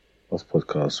last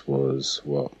podcast was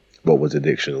what was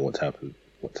addiction, what happened,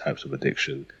 what types of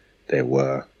addiction there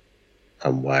were,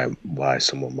 and why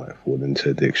someone might fall into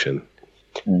addiction.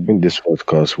 I think this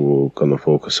podcast will gonna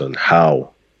focus on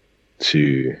how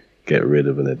to get rid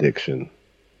of an addiction.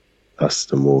 That's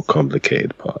the more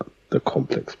complicated part, the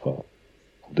complex part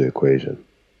of the equation.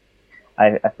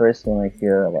 I first want to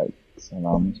hear like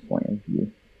Salam's point of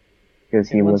view because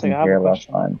he One wasn't second, I have here a last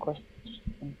question. I have a time.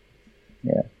 question.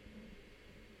 Yeah.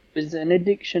 Is an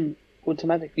addiction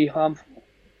automatically harmful?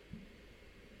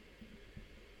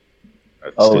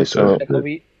 I'd Oh, say so- Like,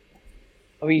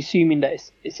 are we assuming that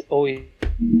it's always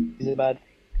a bad thing?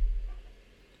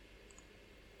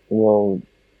 Well,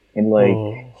 in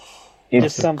like Just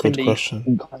it's a something good that question.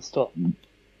 you can't stop.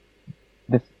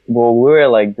 well, we were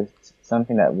like this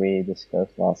something that we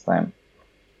discussed last time,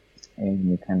 and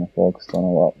we kind of focused on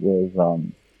a lot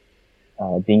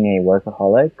was being a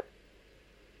workaholic.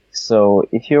 So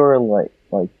if you're like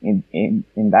in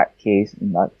that case,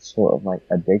 in that sort of like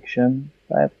addiction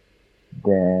type,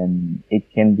 then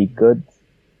it can be good,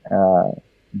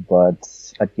 but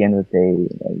at the end of the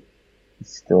day, like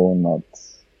it's still not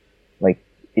like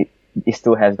it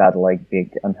still has that like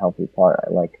big unhealthy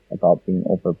part, like about being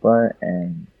overburnt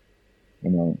and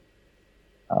being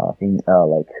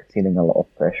like feeling a lot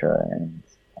of pressure and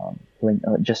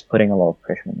just putting a lot of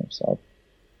pressure on yourself.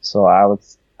 So I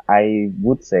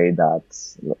would say that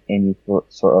any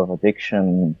sort of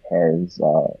addiction has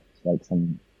like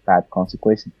some bad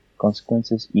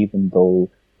consequences, even though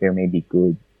there may be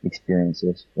good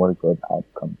experiences or good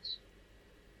outcomes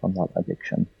from that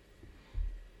addiction.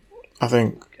 I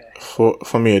think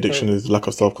for me, addiction is lack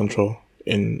of self-control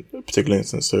in a particular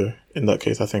instance. So in that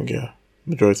case, I think,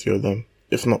 majority of them,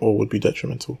 if not all, would be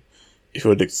detrimental. If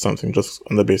you're addicted to something just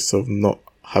on the basis of not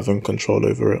having control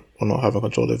over it or not having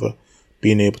control over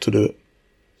being able to do it.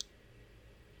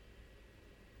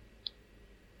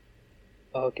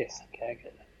 Okay, I get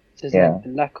that. So it's Yeah. like the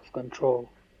lack of control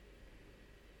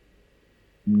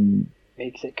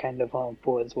makes it kind of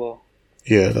harmful as well.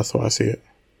 Yeah, that's how I see it.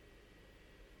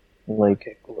 Like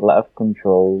Okay, cool. lack of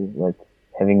control, like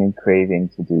having a craving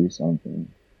to do something.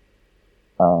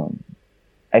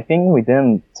 I think we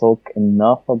didn't talk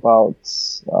enough about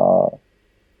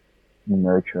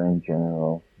nurture in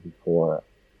general before.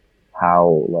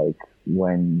 How like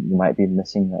when you might be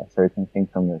missing a certain thing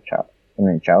from your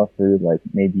childhood, like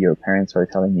maybe your parents are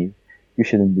telling you you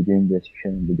shouldn't be doing this, you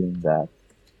shouldn't be doing that,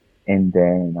 and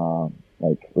then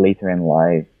like later in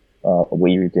life,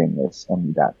 what you're doing is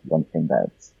only that one thing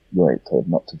that you're told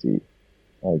not to do.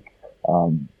 Like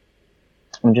I'm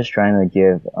just trying to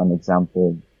give an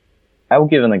example. I will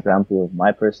give an example of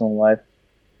my personal life.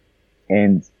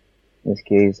 In this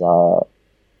case,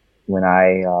 when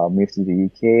I moved to the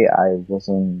UK, I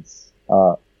wasn't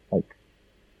I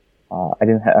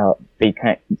didn't have they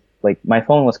can't like my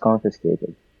phone was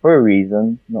confiscated for a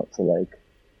reason, not to like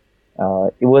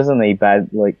it wasn't a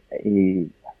bad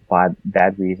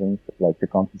reason like to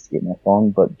confiscate my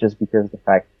phone, but just because the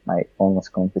fact my phone was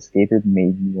confiscated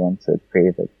made me want to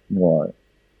crave it more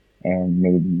and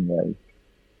made me like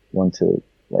want to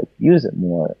like use it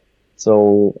more.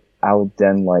 So I would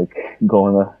then like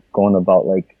going about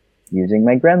like using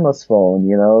my grandma's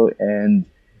phone, and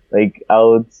like I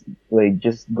would like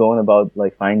just going about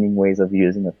like finding ways of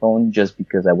using the phone just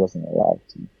because I wasn't allowed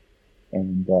to.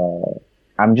 And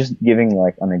I'm just giving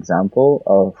like an example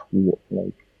of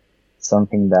like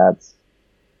something that's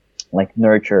like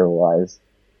nurture wise,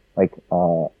 like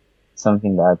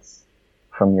something that's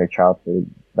from your childhood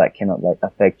that cannot like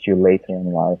affect you later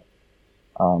in life.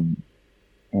 And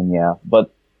yeah,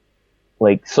 but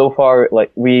like so far,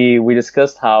 like we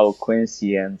discussed how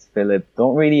Quincy and Philip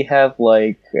don't really have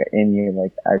like any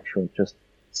like actual just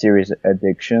serious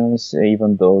addictions,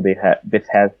 even though they've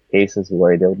had cases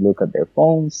where they would look at their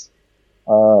phones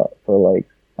for like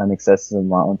an excessive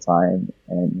amount of time,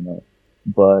 and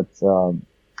but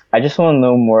I just want to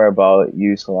know more about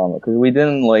you, Salama, because we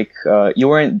didn't like you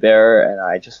weren't there, and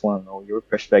I just want to know your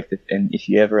perspective and if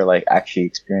you ever like actually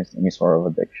experienced any sort of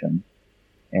addiction,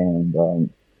 and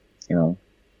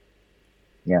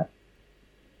yeah.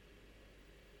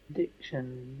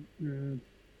 Addiction. Don't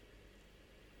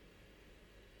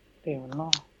even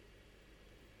know.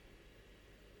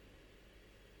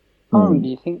 I don't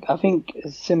really think. I think it's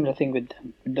a similar thing with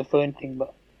the phone thing,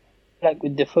 but like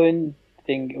with the phone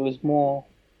thing, it was more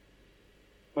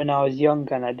when I was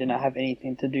younger and I didn't have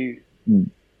anything to do.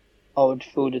 I would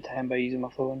fill the time by using my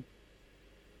phone.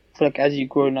 I feel like as you've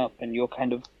grown up and you're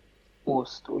kind of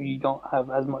forced, or you don't have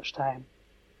as much time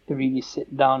to really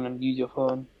sit down and use your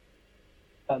phone,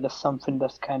 that's something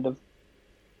that's kind of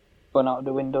gone out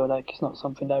the window. Like it's not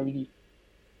something that I really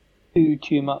do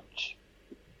too much.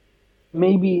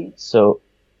 Maybe. So,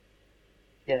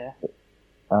 yeah.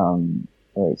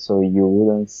 Right, so you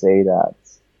wouldn't say that.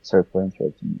 Sorry for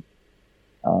interrupting.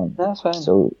 That's fine.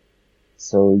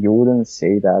 So you wouldn't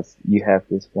say that you have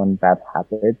this one bad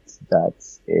habit that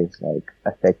is like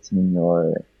affecting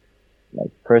your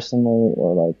like personal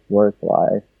or like work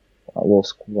life, well,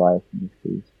 school life in this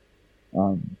case,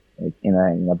 like in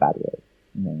a bad way.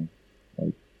 You know,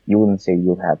 like you wouldn't say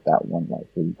you have that one like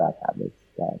really bad habit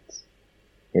that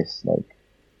is like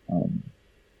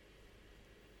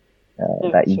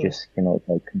that you just cannot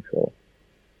like control.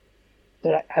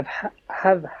 So I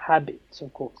have habits,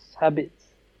 of course,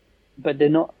 habits, but they're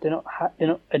not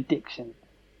addiction.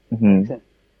 Mm-hmm.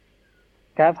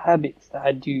 I have habits that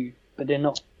I do, but they're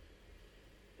not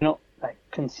like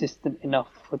consistent enough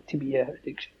to be an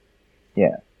addiction.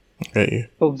 Yeah. Okay.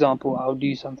 For example, I'll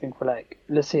do something for like,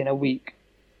 let's say in a week,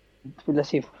 let's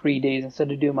say for 3 days,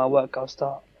 instead of doing my work, I'll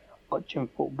start watching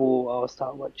football, I'll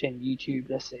start watching YouTube,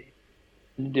 let's say,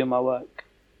 and do my work.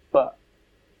 But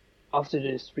after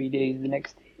those 3 days, the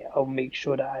next day, I'll make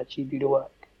sure that I actually do the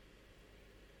work.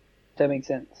 Does that make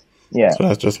sense? Yeah. So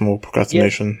that's just more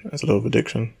procrastination instead of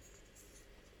addiction.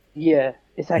 Yeah,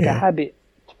 it's like a habit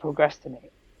to procrastinate.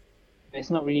 It's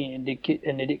not really an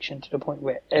addiction to the point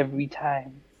where every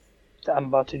time that I'm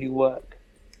about to do work,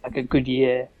 like a good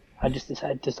year, I just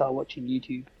decide to start watching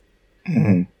YouTube.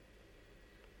 Mm-hmm.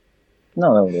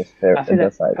 No, that's fair. I feel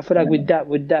like with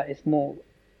that, it's more.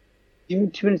 To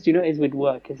be honest, you know, it's with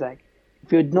work. It's like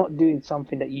if you're not doing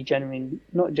something that you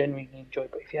not genuinely enjoy,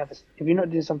 but if you're not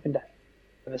doing something that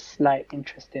you have a slight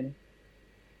interest in,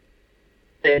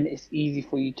 then it's easy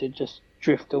for you to just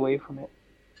drift away from it.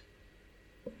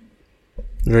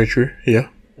 Very true. Yeah.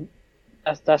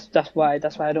 That's why I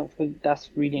don't think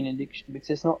that's really an addiction, because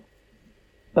it's not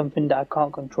something that I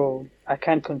can't control. I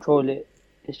can control it.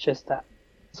 It's just that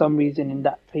for some reason in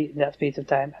that space of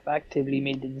time, I've actively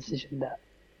made the decision that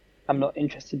I'm not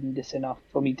interested in this enough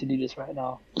for me to do this right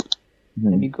now. Mm-hmm.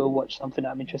 Let me go watch something that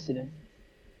I'm interested in.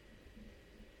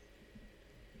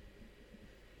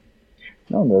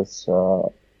 No, that's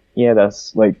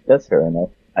fair enough.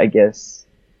 I guess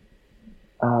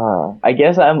I'm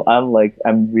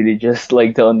really just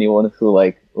like the only one who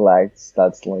like lacks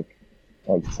that's like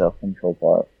self-control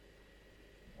part.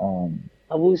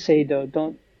 I will say though,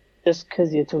 don't just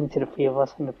because you're talking to the three of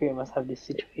us and the three of us have this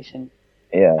situation.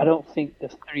 Yeah. I don't think the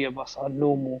three of us are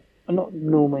normal. We're not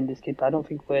normal in this case, but I don't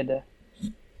think we're the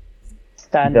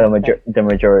standard. The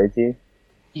majority.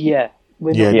 Yeah.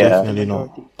 We're Yeah, not definitely the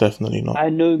majority. not. Definitely not. By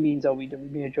no means are we the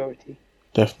majority.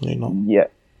 Definitely not. Yeah.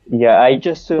 Yeah, it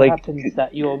just so happens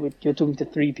that you're talking to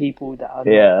three people that are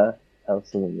not.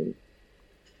 Absolutely.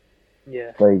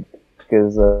 Yeah. Like,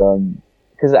 because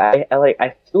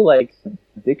I feel like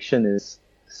addiction is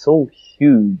so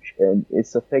huge and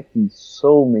it's affecting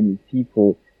so many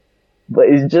people, but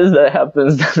it's just that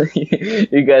happens that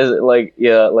you guys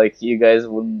you guys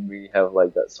wouldn't really have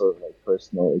like that sort of like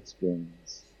personal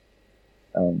experience,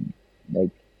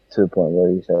 like to the point where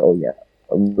you say, oh yeah,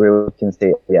 we can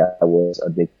say, yeah, I was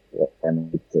addicted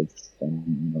and addicted,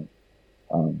 and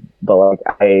but like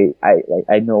I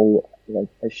know like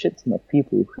a shit ton of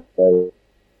people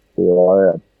who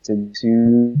are addicted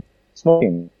to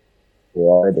smoking, who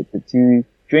are addicted to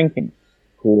drinking,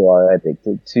 who are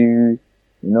addicted to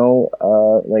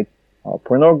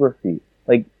pornography,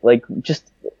 like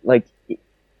just like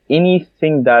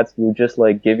anything that will just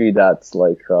like give you that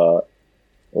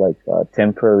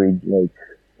temporary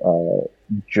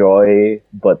joy,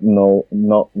 but not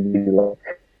really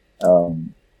like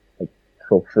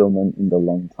fulfillment in the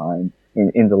long time,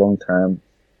 in the long term,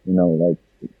 like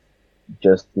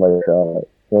just like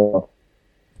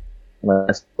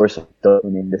source of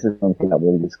dopamine. This is something that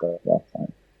we discussed last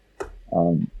time.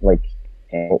 Like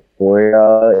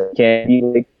euphoria can be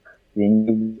like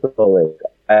being like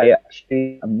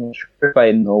I'm not sure if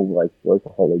I know like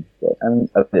workaholics, but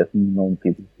I've definitely known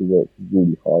people who work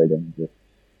really hard and just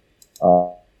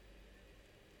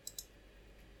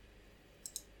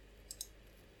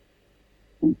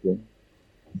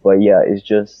but yeah, it's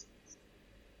just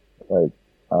like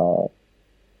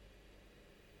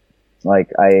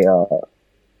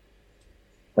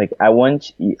I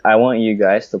want you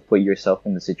guys to put yourself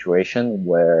in the situation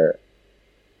where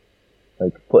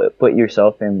like put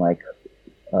yourself in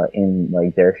in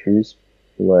like their shoes,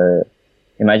 where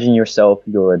imagine you're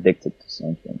addicted to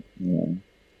something,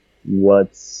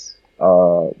 what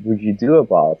would you do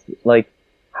about it? Like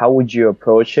how would you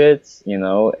approach it, and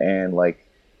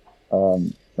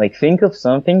think of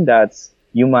something that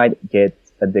you might get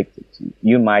addicted to.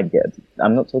 You might get.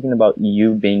 I'm not talking about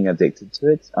you being addicted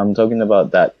to it. I'm talking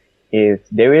about that if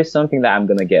there is something that I'm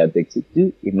gonna get addicted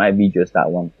to, it might be just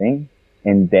that one thing,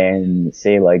 and then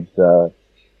say the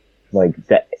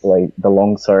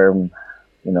long term,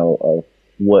 of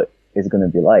what it's gonna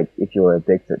be like if you're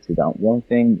addicted to that one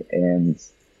thing, and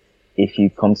if you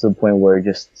come to a point where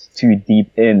you're just too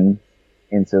deep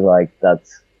into like that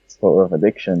sort of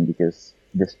addiction, because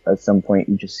this at some point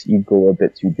you go a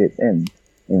bit too deep in,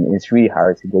 and it's really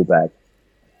hard to go back.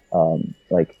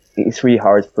 It's really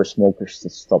hard for smokers to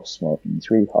stop smoking. It's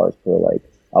really hard for like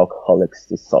alcoholics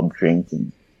to stop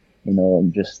drinking.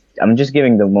 I'm just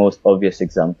giving the most obvious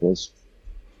examples,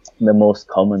 the most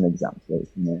common examples.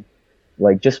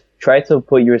 Like just try to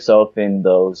put yourself in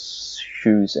those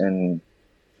shoes and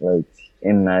like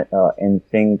and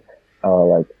think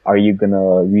like, are you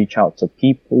gonna reach out to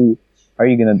people? Are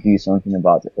you gonna do something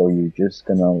about it, or are you just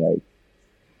gonna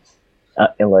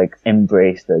like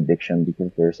embrace the addiction?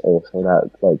 Because there's also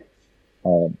that like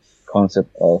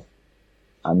concept of,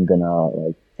 I'm gonna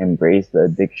like embrace the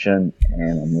addiction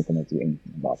and I'm not gonna do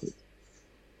anything about it.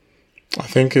 I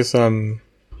think it's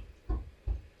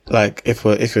like if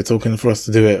you're talking for us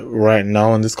to do it right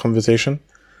now in this conversation,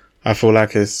 I feel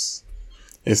like it's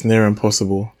near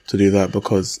impossible to do that,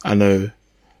 because I know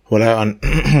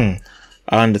I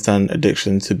understand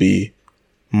addiction to be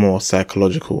more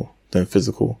psychological than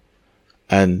physical,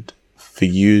 and for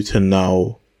you to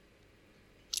now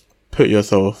put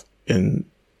yourself in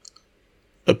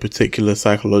a particular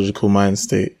psychological mind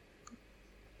state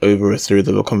over a series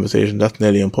of a conversation, that's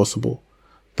nearly impossible.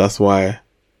 That's why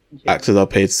actors are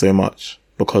paid so much,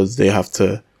 because they have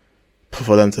to,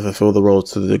 for them to fulfill the role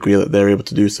to the degree that they're able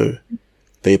to do so,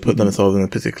 they put themselves in a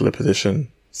particular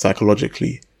position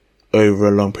psychologically over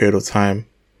a long period of time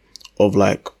of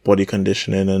like body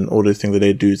conditioning and all those things that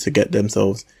they do to get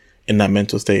themselves in that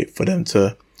mental state for them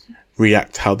to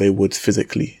react how they would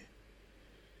physically.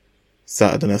 So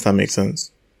I don't know if that makes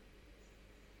sense.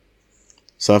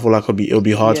 So I feel like it'll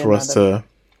be hard for us to,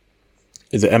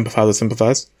 is it empathize or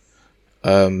sympathize?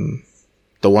 The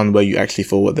one where you actually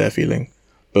feel what they're feeling.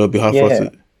 But it'll be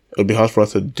hard for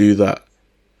us to do that.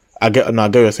 I get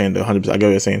what you're saying, though, 100%. I get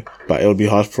what you're saying, but it'll be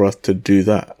hard for us to do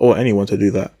that, or anyone to do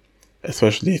that,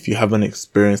 especially if you haven't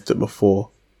experienced it before.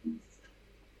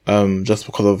 Just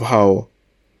because of how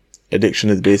addiction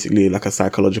is basically like a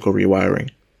psychological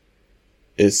rewiring.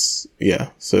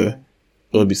 So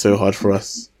it'll be so hard for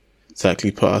us to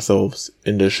actually put ourselves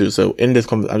in the shoes. So in this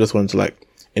I just wanted to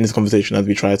in this conversation, as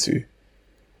we try to,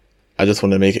 I just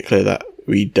want to make it clear that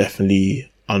we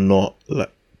definitely are not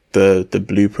like the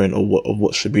blueprint of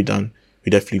what should be done. We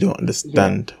definitely don't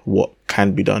understand what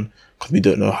can be done, because we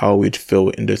don't know how we'd feel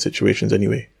in those situations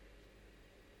anyway.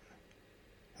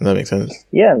 Does that make sense?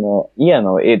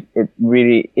 It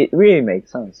really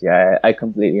makes sense. Yeah, I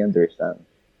completely understand.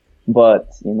 But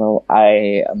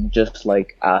I am just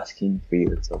like asking for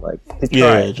you to try.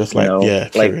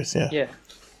 Curious.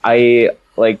 I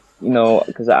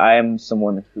because I am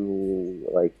someone who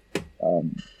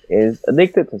is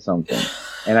addicted to something,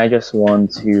 and I just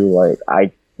want to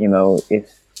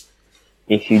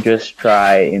if you just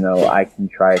try, I can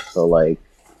try to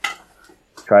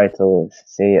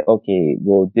say, okay,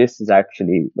 well, this is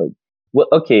actually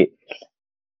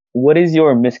what is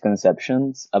your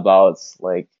misconceptions about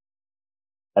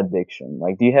addiction?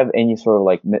 Do you have any sort of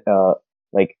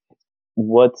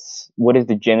what is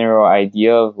the general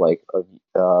idea of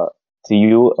to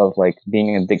you of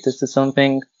being addicted to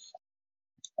something,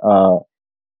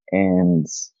 and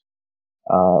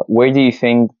where do you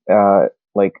think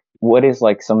what is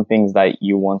some things that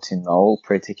you want to know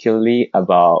particularly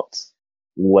about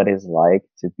what it's like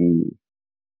to be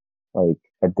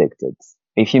addicted,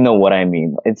 if you know what I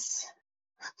mean? It's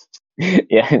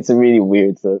yeah, it's a really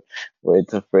weird way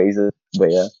to phrase it,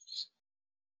 but yeah.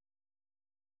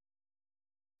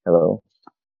 Hello.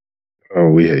 Oh,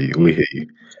 we hear you.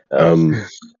 I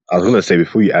was gonna say,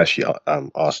 before you actually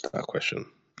ask that question,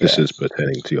 this is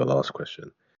pertaining to your last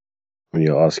question. When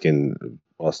you're asking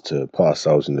us to put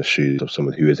ourselves in the shoes of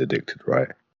someone who is addicted, right?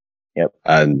 Yep.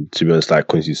 And to be honest, like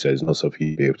Quincy says, not something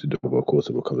you'd be able to do over the course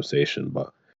of a conversation,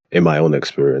 but in my own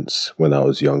experience, when I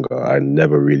was younger, I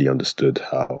never really understood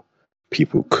how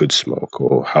people could smoke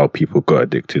or how people got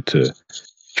addicted to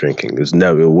drinking. It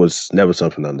was never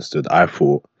something I understood. I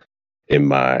thought in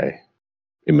my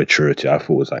immaturity, I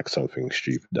thought it was like something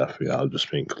stupid. I would just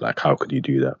think how could you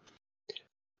do that?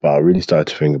 But I really started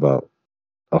to think about,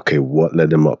 okay, what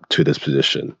led them up to this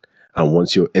position? And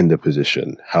once you're in the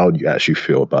position, how do you actually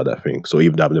feel about that thing? So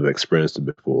even though I've never experienced it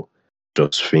before,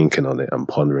 just thinking on it and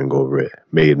pondering over it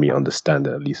made me understand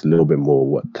at least a little bit more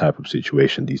what type of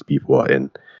situation these people are in.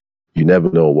 You never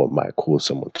know what might cause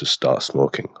someone to start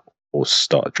smoking or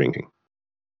start drinking.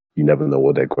 You never know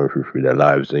what they're going through their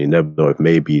lives, and you never know if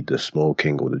maybe the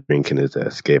smoking or the drinking is their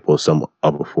escape or some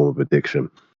other form of addiction.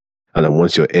 And then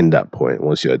once you're in that point,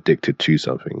 once you're addicted to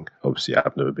something, obviously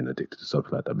I've never been addicted to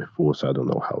something like that before, so I don't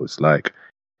know how it's like.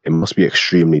 It must be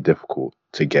extremely difficult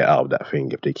to get out of that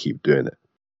thing if they keep doing it.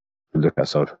 You look at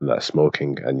something like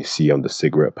smoking and you see on the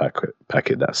cigarette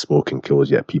packet that smoking kills,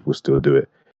 yet people still do it,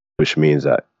 which means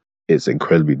that it's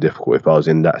incredibly difficult. If I was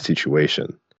in that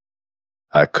situation,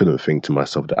 I couldn't think to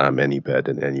myself that I'm any better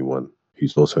than anyone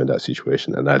who's also in that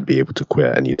situation, and I'd be able to quit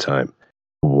at any time.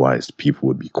 Otherwise, people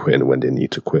would be quitting when they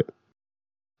need to quit.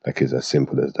 Like, it's as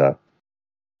simple as that.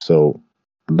 So,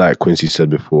 like Quincy said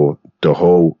before, the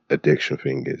whole addiction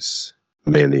thing is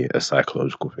mainly a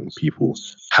psychological thing. People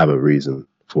have a reason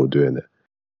for doing it.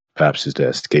 Perhaps it's their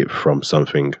escape from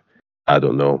something. I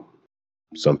don't know.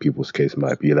 Some people's case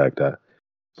might be like that.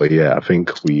 But yeah, I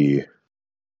think the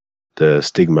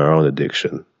stigma around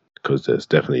addiction, because there's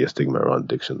definitely a stigma around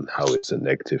addiction, how it's a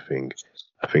negative thing.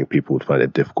 I think people would find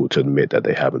it difficult to admit that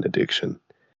they have an addiction.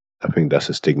 I think that's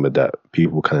a stigma that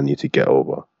people kind of need to get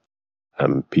over.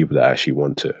 And people that actually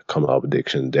want to come out of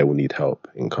addiction, they will need help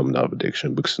in coming out of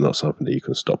addiction, because it's not something that you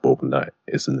can stop overnight.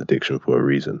 It's an addiction for a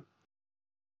reason.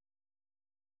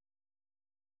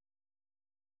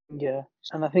 Yeah,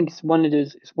 and I think it's one of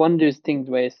those things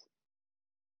where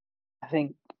I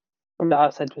think from the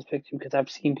outside perspective, because I've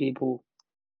seen people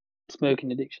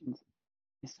smoking addictions,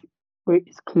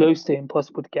 it's close to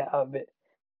impossible to get out of it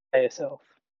by yourself.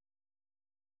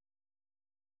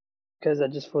 Because I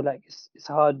just feel like it's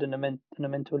hard on a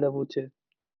mental level to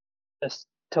just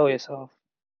tell yourself,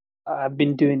 I've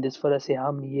been doing this for let's say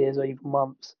how many years or even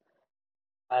months,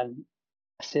 and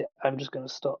that's it. I'm just gonna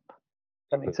stop.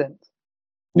 That makes sense.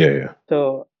 Yeah.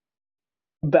 So,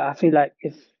 but I feel like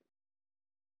if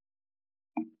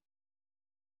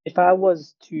I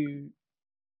was to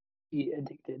be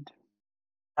addicted,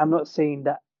 I'm not saying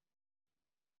that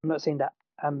I'm not saying that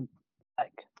I'm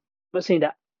like I'm not saying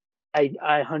that I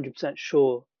 100%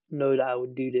 sure know that I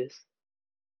would do this.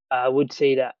 I would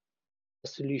say that the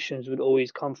solutions would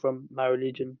always come from my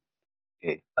religion.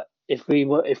 But if we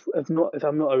were if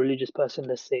I'm not a religious person,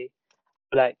 let's say,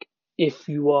 like if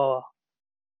you are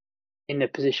in a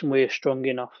position where you're strong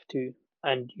enough to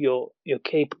and you're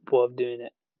capable of doing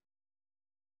it,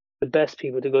 the best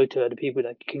people to go to are the people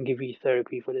that can give you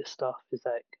therapy for this stuff. Is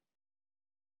like,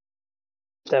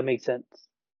 if that makes sense.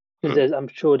 Because I'm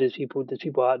sure there's people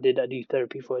out there that do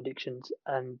therapy for addictions,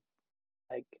 and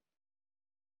like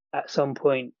at some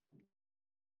point,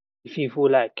 if you feel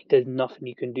like there's nothing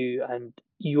you can do and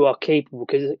you are capable,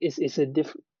 because it's a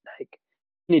different, like,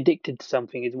 being addicted to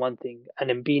something is one thing,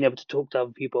 and then being able to talk to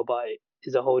other people about it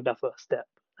is a whole other step,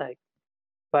 like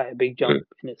quite a big jump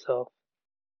in itself.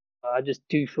 I just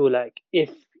do feel like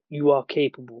if you are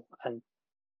capable, and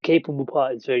capable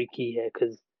part is very key here,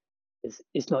 because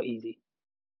it's not easy.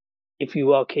 If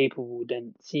you are capable,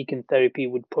 then seeking therapy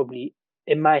would probably,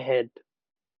 in my head,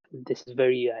 this is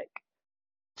very like,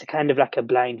 it's kind of like a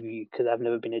blind view because I've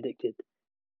never been addicted.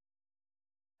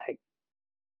 Like,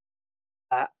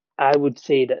 I would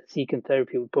say that seeking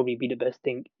therapy would probably be the best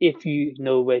thing if you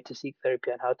know where to seek therapy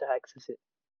and how to access it.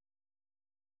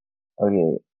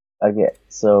 Okay.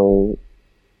 So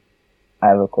I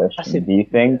have a question. Do you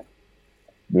think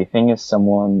if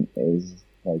someone is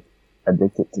like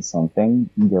addicted to something,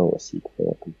 they will seek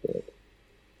therapy for it?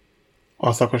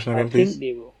 Ask that question again, please. I think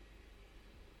they will.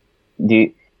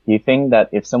 Do you think that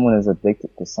if someone is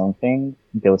addicted to something,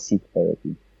 they'll seek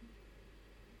therapy?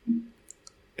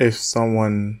 If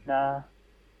someone... No.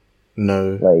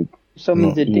 Like, if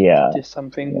someone's addicted to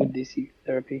something, would they seek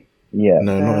therapy? Yeah.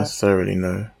 No, not necessarily,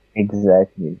 no.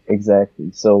 Exactly.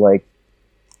 So like,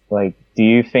 do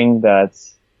you think that,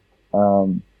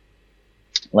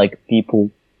 like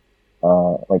people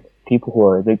who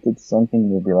are addicted to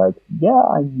something will be like, yeah,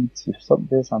 I need to stop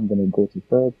this, I'm gonna go to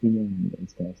therapy and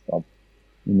it's gonna stop.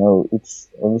 You know, it's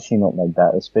obviously not like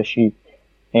that, especially,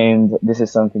 and this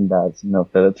is something that,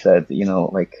 Philip said,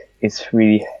 like, it's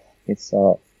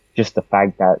just the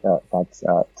fact that,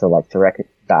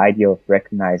 the idea of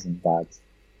recognizing that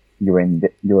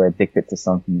you're addicted to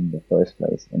something in the first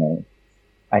place,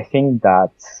 I think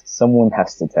that someone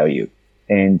has to tell you.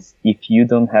 And if you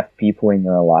don't have people in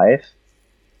your life,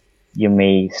 you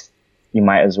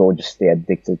might as well just stay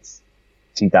addicted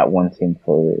to that one thing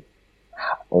for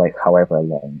like however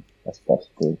long as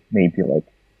possible, maybe like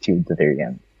till the very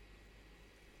end.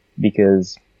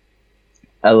 Because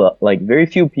very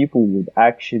few people would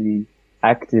actually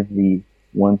actively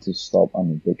want to stop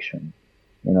an addiction.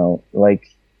 You know, like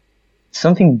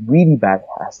something really bad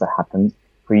has to happen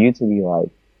for you to be like,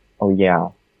 oh yeah,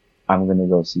 I'm gonna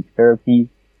go seek therapy.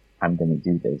 I'm gonna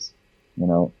do this, you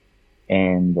know,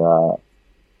 and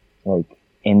like,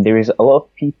 and there is a lot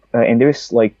of people, and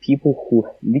there's like people who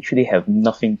literally have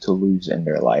nothing to lose in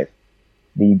their life.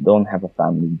 They don't have a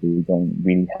family. They don't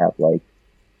really have like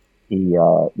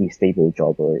a stable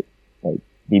job, or like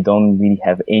they don't really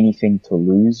have anything to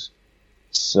lose.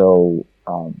 So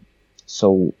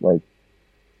so like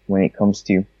when it comes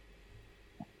to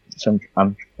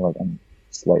I'm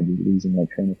slightly losing my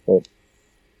train of thought.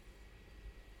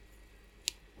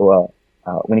 Well,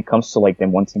 when it comes to like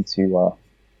them wanting to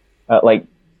like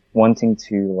wanting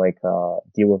to like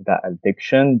deal with that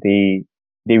addiction, they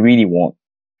really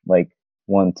like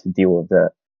want to deal with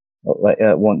the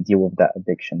won't deal with that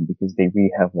addiction because they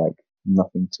really have like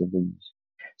nothing to lose.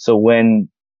 So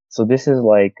so this is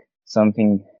like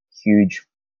something huge,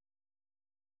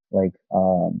 like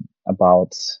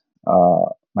about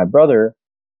my brother,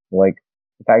 like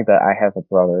the fact that I have a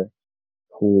brother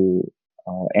who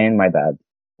and my dad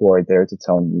who are there to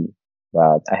tell me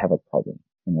that I have a problem,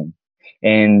 you know.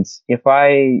 And if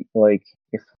I like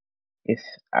if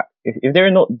if they're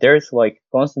not there's like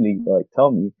constantly like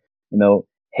tell me, you know,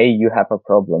 hey, you have a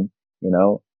problem, you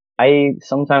know, I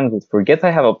sometimes would forget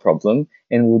I have a problem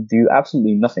and would do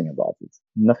absolutely nothing about it.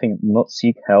 Nothing, not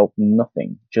seek help,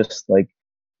 nothing. Just like,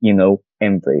 you know,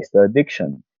 embrace the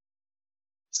addiction.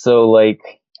 So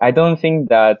like, I don't think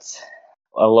that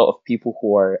a lot of people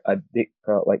who are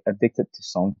like addicted to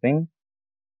something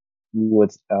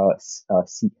would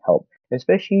seek help,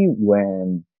 especially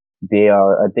when they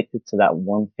are addicted to that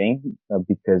one thing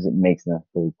because it makes them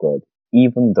feel good,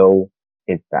 even though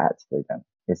it's bad for them.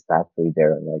 It's bad for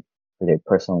their like for their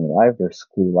personal life, their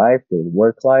school life, their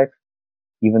work life.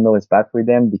 Even though it's bad for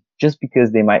them, just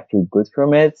because they might feel good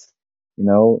from it, you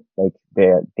know, like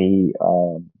they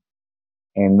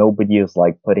and nobody is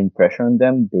like putting pressure on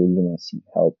them, they want to seek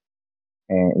help,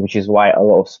 and which is why a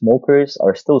lot of smokers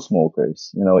are still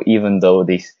smokers. You know, even though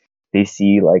they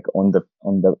see like on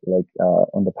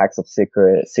the packs of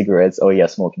cigarettes, oh yeah,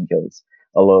 smoking kills.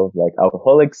 A lot of like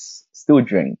alcoholics still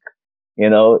drink. You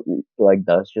know, like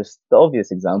that's just the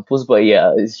obvious examples. But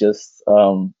yeah, it's just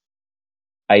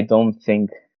I don't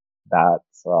think that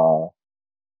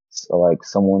like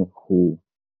someone who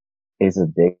is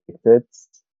addicted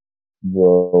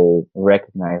will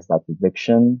recognize that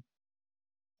addiction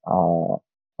uh,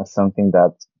 as something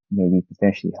that may be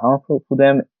potentially harmful for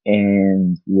them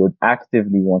and would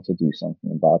actively want to do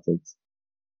something about it.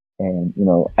 And, you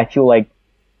know, I feel like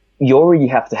you already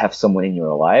have to have someone in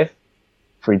your life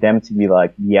for them to be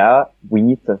like, yeah, we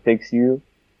need to fix you,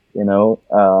 you know,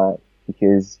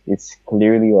 because it's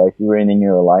clearly like ruining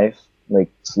your life,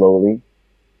 like slowly.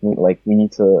 Like you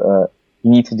need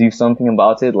to do something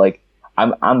about it. Like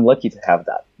I'm lucky to have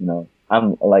that, you know.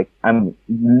 I'm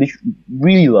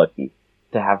really lucky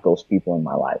to have those people in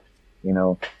my life, you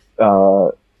know,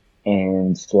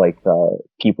 and like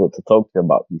people to talk to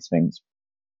about these things,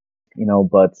 you know.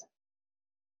 But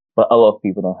a lot of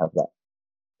people don't have that.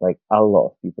 Like a lot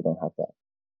of people don't have that.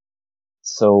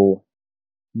 So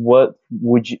what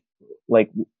would you like?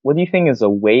 What do you think is a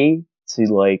way to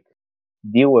like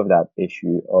deal with that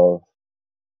issue of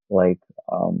like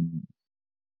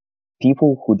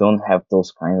people who don't have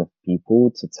those kind of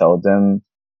people to tell them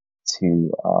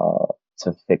to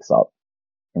fix up,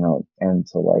 you know, and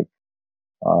to like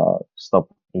stop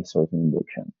a certain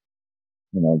addiction,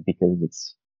 you know, because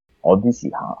it's obviously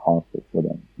harmful for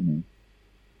them, you know.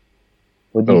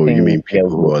 What do you Oh, you think mean would be a people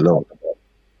who way are alone? out of it?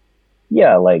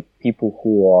 Yeah, like people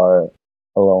who are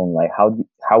alone, like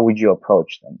how would you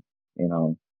approach them, you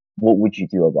know? What would you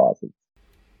do about it?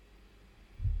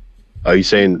 Are you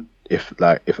saying if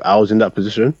I was in that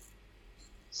position?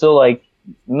 So like,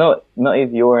 not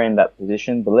if you were in that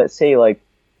position, but let's say like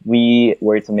we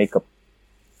were to make a,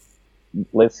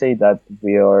 let's say that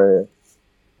we are,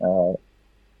 uh,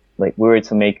 like we were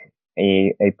to make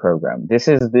a program. This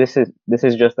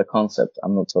is just a concept.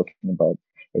 I'm not talking about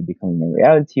it becoming a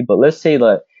reality, but let's say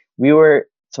that we were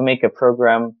to make a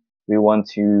program. We want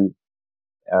to,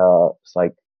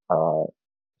 like, uh,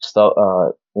 stop,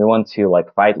 we want to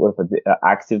like fight with,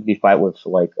 actively fight with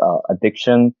like,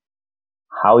 addiction.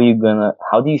 How do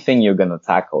you think you're gonna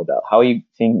tackle that? How you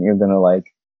think you're gonna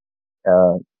like,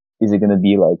 uh, is it gonna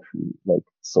be like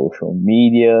social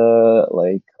media,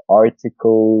 like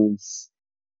articles,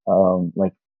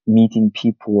 like meeting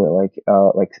people,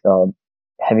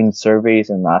 having surveys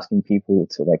and asking people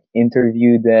to like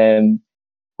interview them,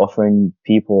 offering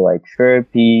people like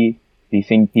therapy? Do you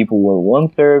think people will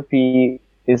want therapy?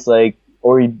 It's like,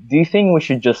 or do you think we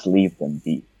should just leave them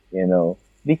be? You know,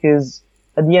 because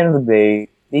at the end of the day,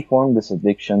 they form this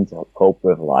addiction to cope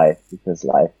with life, because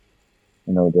life,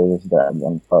 you know, there is that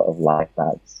one part of life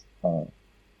that's,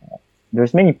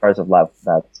 there's many parts of life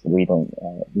that we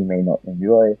may not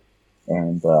enjoy.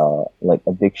 And, like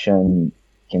addiction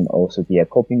can also be a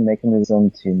coping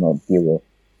mechanism to not deal with,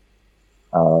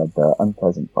 the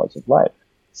unpleasant parts of life.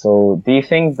 So do you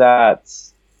think that,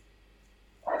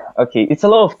 okay, it's a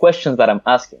lot of questions that I'm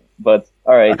asking, but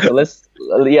all right, so let's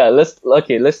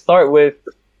start with,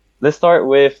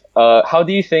 how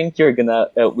do you think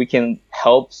we can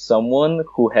help someone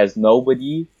who has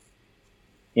nobody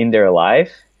in their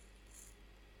life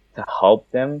to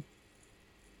help them,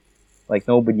 like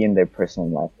nobody in their personal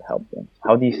life to help them?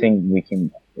 How do you think we can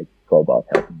go about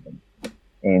helping them?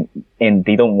 And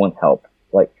they don't want help.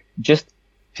 Like, just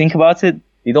think about it.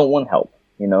 They don't want help,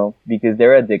 you know, because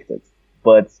they're addicted.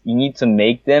 But you need to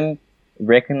make them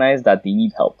recognize that they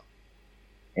need help,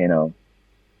 you know,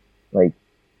 like,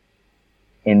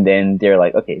 and then they're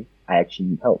like, okay, I actually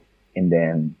need help. And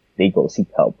then they go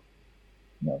seek help,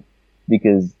 you know,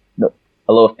 because a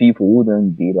lot of people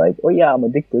wouldn't be like, oh yeah, I'm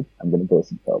addicted, I'm going to go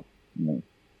seek help, you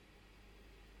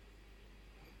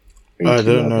know. I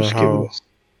don't know how.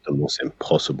 The most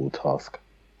impossible task.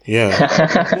 Yeah. Yeah,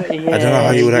 I don't know how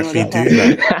you would actually do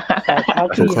that. Like, how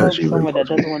can you help someone that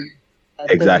doesn't want?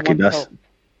 Exactly, that's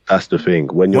the thing.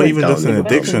 When you're Not even just down an in the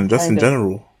addiction, just in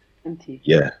general.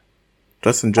 yeah,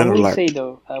 Just in general, like.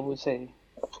 I would say.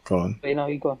 Go on. Wait, no,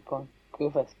 you go on. Go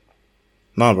first.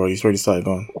 Nah, bro, you've already started.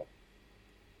 Go on.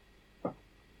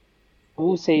 I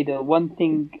will say the one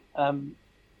thing I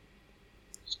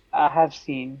have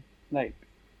seen like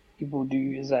people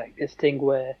do is like this thing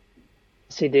where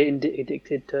say they're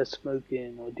addicted to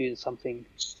smoking or doing something.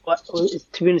 Well,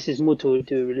 to be honest, it's more to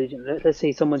do with religion. Let's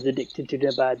say someone's addicted to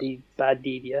their bad deed,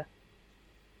 yeah.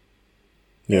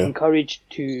 They're encouraged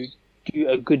to do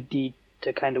a good deed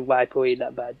to kind of wipe away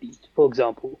that bad deed. For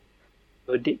example,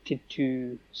 you're addicted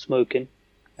to smoking,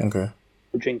 okay,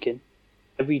 or drinking.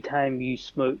 Every time you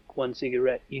smoke one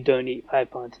cigarette, you donate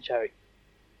 £5 to charity.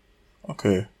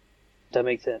 Okay. That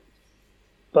makes sense.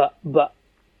 But I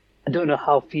don't know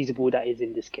how feasible that is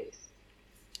in this case.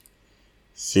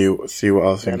 See what I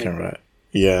was thinking, right?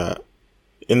 Yeah.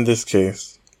 In this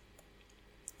case,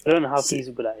 I don't know how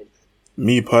feasible that is.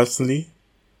 Me personally,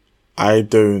 I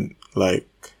don't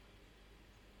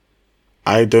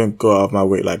go out of my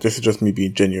way. Like, this is just me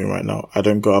being genuine right now. I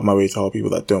don't go out of my way to help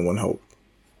people that don't want help.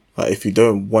 Like, if you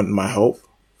don't want my help,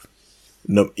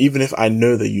 no, even if I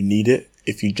know that you need it,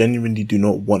 if you genuinely do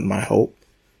not want my help,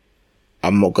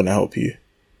 I'm not going to help you.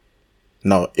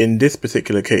 Now, in this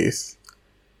particular case,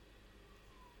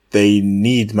 they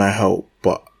need my help,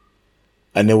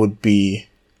 and it wouldn't be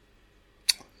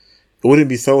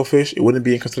selfish, it wouldn't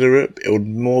be inconsiderate, it would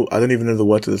more, I don't even know the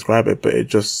word to describe it, but it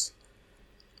just,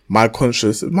 my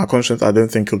conscience, I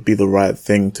don't think it would be the right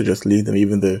thing to just leave them,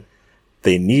 even though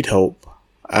they need help,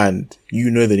 and you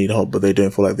know they need help, but they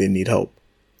don't feel like they need help.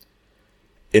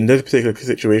 In this particular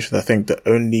situation, I think the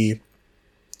only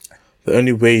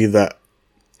way that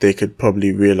they could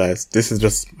probably realize, this is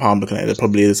just how I'm looking at it, there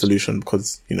probably is a solution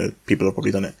because, you know, people have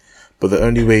probably done it. But the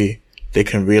only way they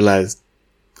can realize,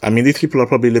 I mean, these people are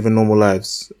probably living normal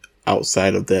lives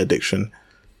outside of their addiction.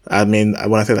 I mean,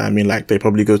 when I say that, I mean, like, they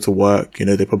probably go to work, you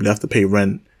know, they probably have to pay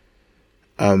rent,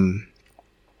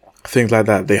 things like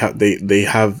that. They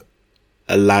have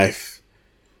a life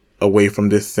away from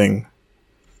this thing.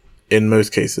 In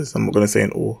most cases, I'm not going to say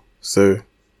in all. So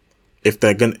if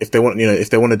they want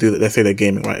to do that, let's say they're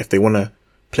gaming, right? If they want to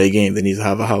play a game, they need to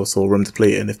have a house or a room to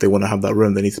play it in. If they want to have that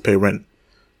room, they need to pay rent,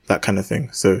 that kind of thing.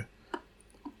 So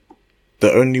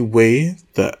the only way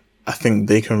that I think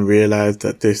they can realize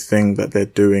that this thing that they're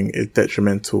doing is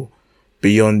detrimental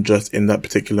beyond just in that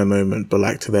particular moment, but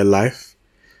like to their life,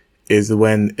 is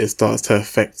when it starts to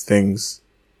affect things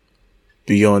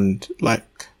beyond,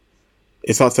 like,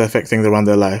 it starts to affect things around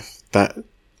their life that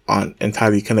aren't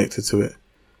entirely connected to it.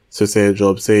 So say a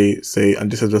job, say,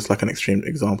 and this is just like an extreme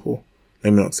example.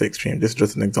 Let me not say extreme. This is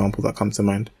just an example that comes to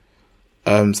mind.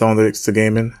 Someone that addicts to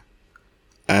gaming,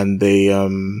 and they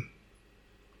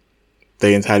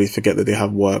entirely forget that they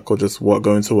have work, or just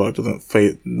going to work doesn't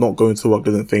phase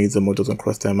them or doesn't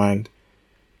cross their mind.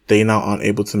 They now aren't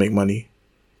able to make money,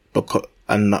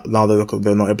 and now they're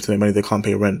not able to make money. They can't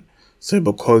pay rent. So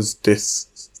because this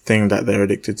thing that they're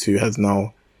addicted to has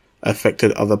now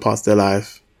affected other parts of their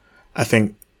life, I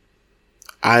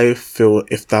feel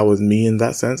if that was me in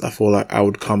that sense, I feel like I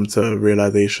would come to a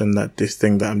realization that this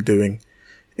thing that I'm doing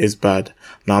is bad.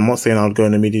 Now, I'm not saying I would go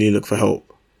and immediately look for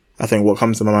help. I think what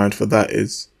comes to my mind for that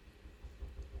is,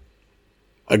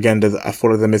 again, I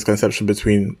follow the misconception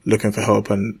between looking for help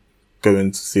and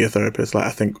going to see a therapist. Like, I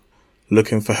think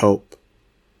looking for help,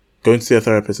 going to see a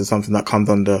therapist is something that comes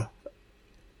under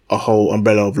a whole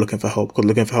umbrella of looking for help. Because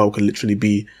looking for help can literally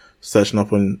be searching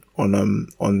up on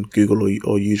Google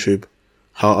or YouTube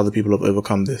how other people have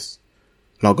overcome this.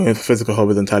 Now, going for physical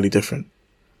help is entirely different.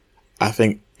 I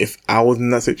think if I was in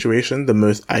that situation, the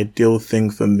most ideal thing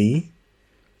for me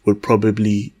would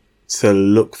probably to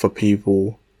look for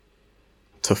people,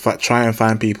 to try and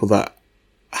find people that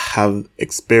have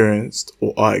experienced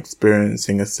or are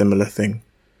experiencing a similar thing.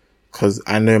 Because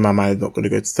I know my mind is not going to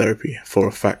go to therapy for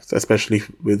a fact, especially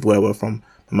with where we're from.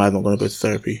 My mind's not going to go to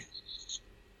therapy.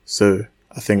 So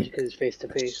I think because it's face to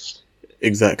face.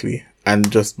 Exactly,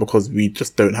 and just because we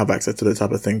just don't have access to those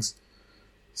type of things.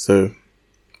 So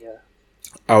yeah,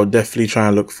 I would definitely try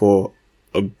and look for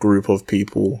a group of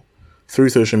people through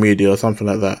social media or something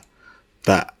like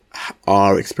that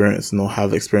are experiencing or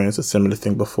have experienced a similar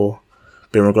thing before.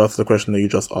 But in regards to the question that you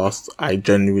just asked, I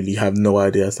genuinely have no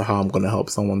idea as to how I'm going to help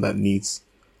someone that needs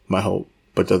my help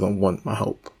but doesn't want my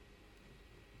help.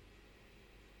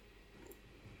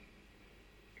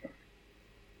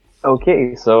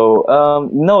 Okay, so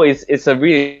no, it's a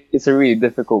really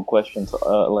difficult question to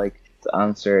to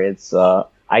answer. It's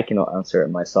I cannot answer it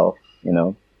myself,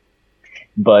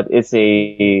 but it's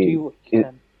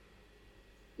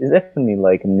it's definitely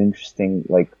like an interesting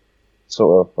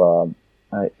sort of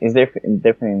is there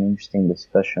definitely an interesting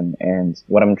discussion. And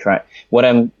what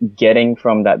I'm getting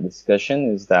from that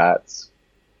discussion is that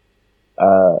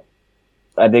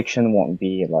addiction won't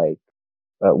be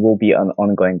will be an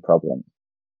ongoing problem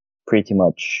pretty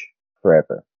much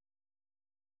forever.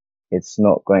 It's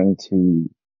not going to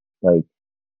like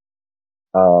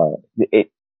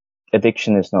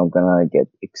addiction is not gonna get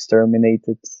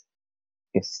exterminated.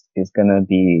 It's gonna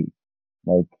be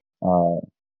like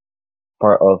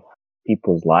part of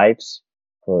people's lives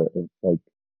for like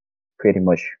pretty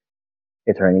much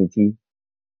eternity.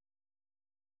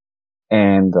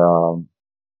 And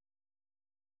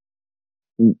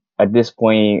at this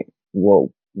point, what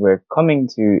we're coming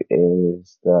to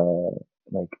is the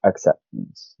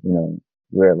acceptance.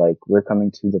 We're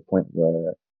coming to the point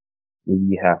where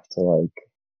we have to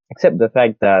accept the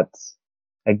fact that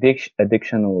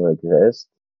addiction will exist.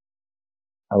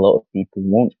 A lot of people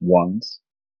won't want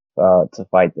to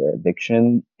fight their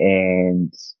addiction,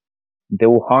 and they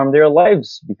will harm their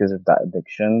lives because of that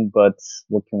addiction. But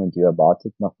what can we do about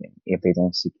it? Nothing. If they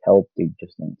don't seek help, they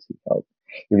just don't seek help.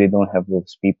 If they don't have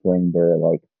those people in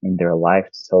their life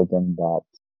to tell them that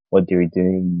what they're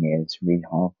doing is really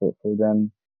harmful for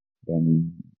them,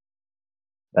 then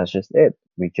that's just it.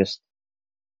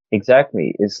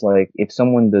 Exactly. It's like if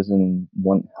someone doesn't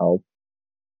want help,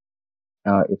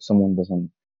 if someone doesn't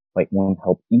want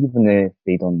help, even if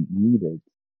they don't need it,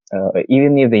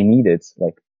 even if they need it,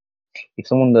 if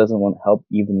someone doesn't want help,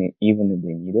 even if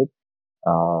they need it,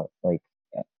 uh, like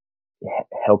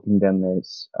helping them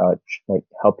is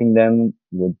helping them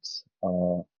would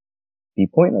be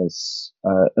pointless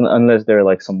unless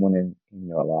they're someone in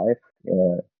your life,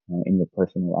 in your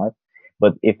personal life.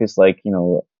 But if it's a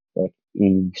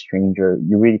stranger,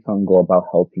 you really can't go about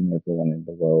helping everyone in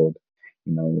the world,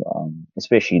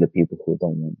 especially the people who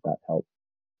don't want that help.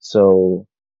 So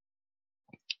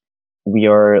we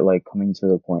are coming to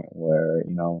the point where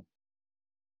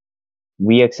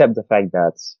we accept the fact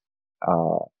that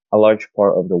uh, a large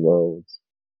part of the world,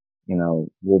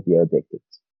 will be addicted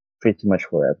pretty much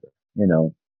forever.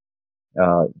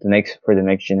 For the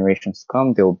next generations to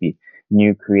come, there will be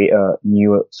new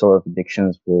sort of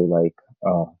addictions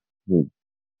will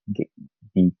get,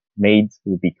 be made,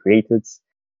 will be created.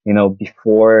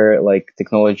 Before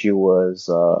technology was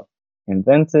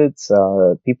invented,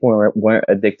 people weren't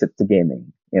addicted to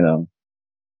gaming. And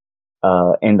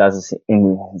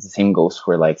the same goes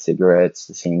for cigarettes.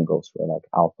 The same goes for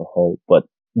alcohol. But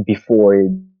before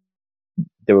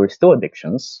there were still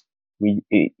addictions.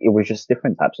 It was just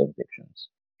different types of addictions.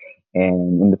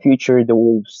 And in the future, there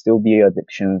will still be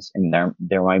addictions, and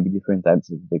there might be different types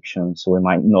of addictions. So it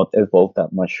might not evolve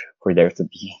that much for there to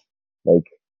be like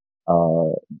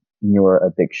uh newer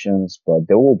addictions, but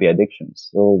there will be addictions.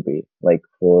 There will be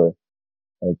for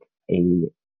like a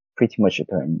pretty much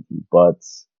eternity. But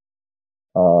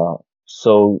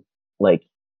so like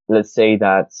let's say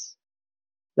that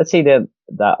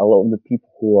a lot of the people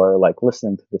who are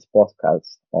listening to this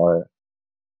podcast are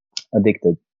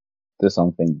addicted to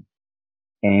something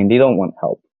and they don't want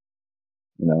help,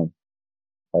 you know.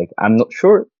 I'm not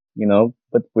sure,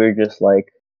 but we're just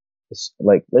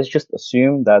let's just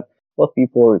assume that a lot of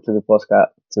people to this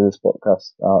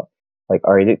podcast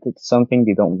are addicted to something,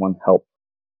 they don't want help.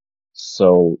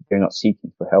 So they're not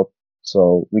seeking for help.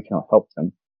 So we cannot help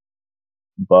them.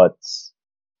 But,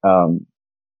 um,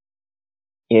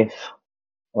 if,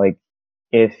 like,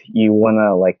 if you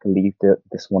wanna, leave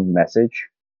this one message,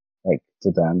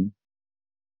 to them,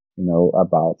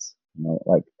 about,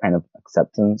 kind of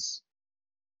acceptance,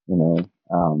 you know,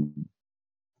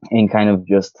 and kind of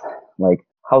just,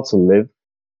 how to live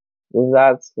with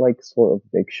that, sort of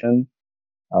addiction,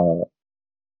 uh,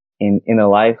 in a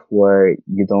life where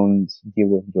you don't deal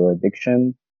with your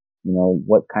addiction,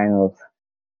 what kind of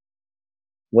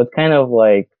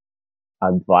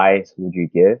advice would you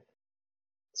give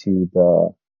to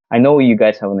the, I know you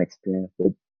guys have an experience,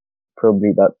 but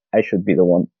probably that I should be the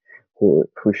one who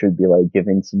should be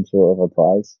giving some sort of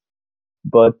advice,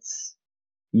 but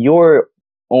your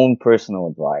own personal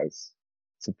advice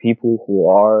to people who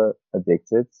are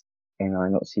addicted and are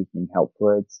not seeking help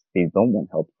for it, they don't want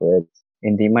help for it,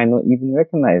 and they might not even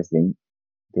recognize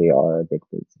they are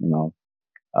addicted,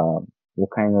 what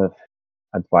kind of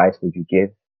advice would you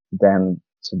give them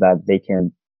so that they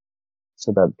can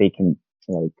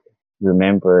like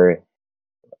remember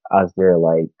as they're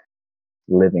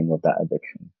living with that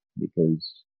addiction?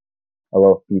 Because a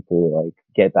lot of people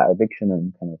get that addiction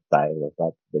and kind of die with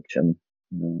that addiction,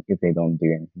 if they don't do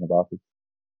anything about it.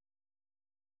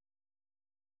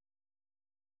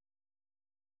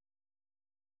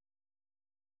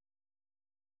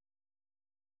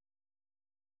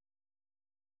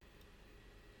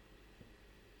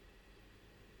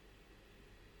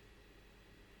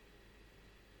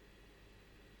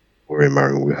 Worry,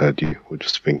 Marin, we heard you. We're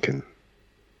just thinking.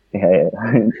 Yeah,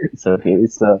 so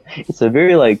it's a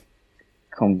very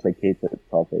complicated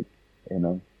topic,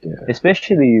 Yeah.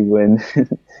 especially when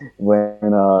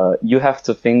when you have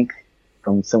to think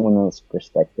from someone else's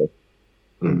perspective.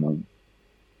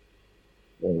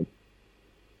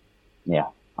 Yeah,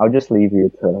 I'll just leave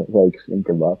you to think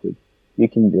about it. You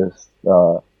can just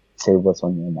say what's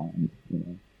on your mind.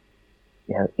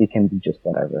 Yeah, it can be just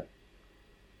whatever.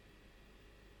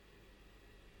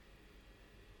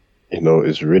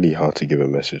 It's really hard to give a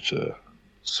message to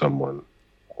someone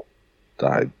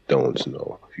that I don't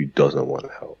know who doesn't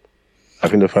want help. I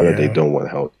think the fact that they don't want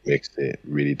help makes it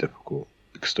really difficult,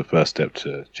 because the first step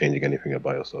to changing anything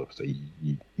about yourself is that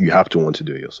you have to want to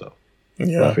do it yourself.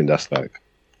 Yeah. But I think that's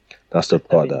the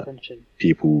part that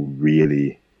people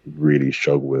really, really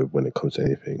struggle with when it comes to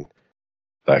anything.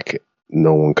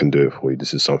 No one can do it for you.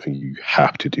 This is something you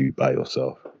have to do by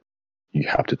yourself. You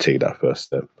have to take that first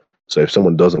step. So if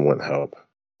someone doesn't want help,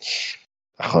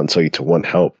 I can't tell you to want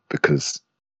help because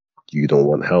you don't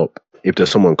want help. If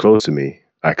there's someone close to me,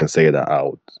 I can say that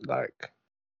I'll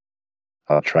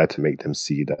try to make them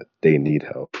see that they need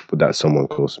help, but that's someone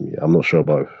close to me. I'm not sure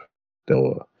about if they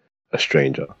were a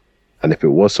stranger. And if it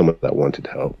was someone that wanted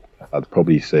help, I'd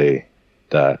probably say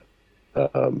that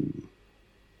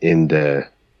in the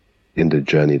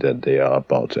journey that they are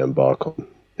about to embark on,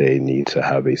 they need to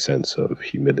have a sense of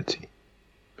humility,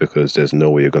 because there's no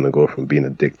way you're going to go from being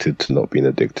addicted to not being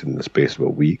addicted in the space of a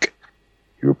week.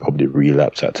 You'll probably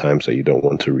relapse at times that you don't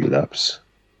want to relapse,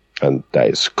 and that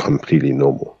is completely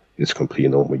normal. It's completely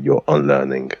normal. You're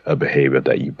unlearning a behavior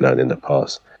that you've learned in the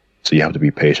past. So you have to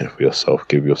be patient for yourself,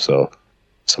 give yourself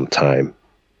some time,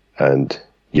 and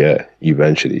yeah,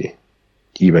 eventually,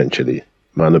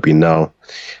 might not be now,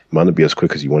 might not be as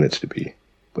quick as you want it to be,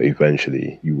 but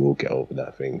eventually you will get over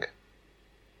that thing.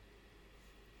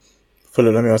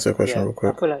 Philip, let me ask you a question real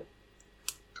quick. I feel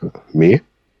like... Me?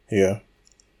 Yeah.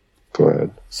 Go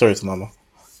ahead. Sorry, it's Mama.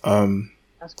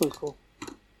 That's cool.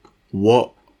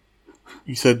 What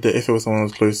you said that if it was someone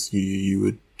who's close to you, you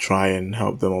would try and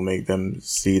help them or make them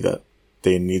see that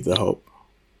they need the help.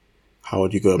 How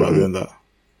would you go about doing that?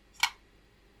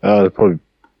 I'd probably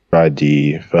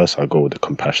first I'll go with the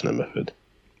compassionate method.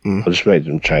 I'll just make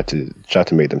them try to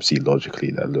make them see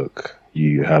logically that, look,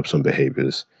 you have some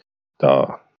behaviors that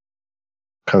are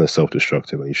kind of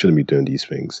self-destructive and you shouldn't be doing these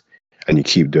things, and you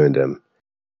keep doing them.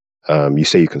 You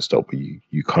say you can stop, but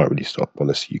you can't really stop.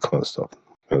 Honestly, you can't stop,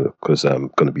 because I'm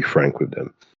going to be frank with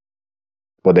them.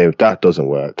 But if that doesn't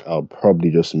work, I'll probably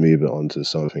just move it on to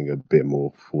something a bit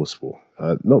more forceful.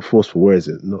 Not forceful, where is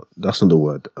it? That's not the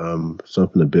word.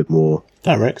 Something a bit more...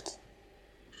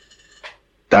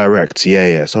 Direct,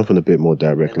 yeah. Something a bit more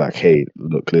direct, like, hey,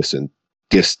 look, listen,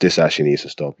 this actually needs to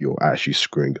stop. You're actually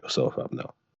screwing yourself up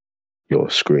now. You're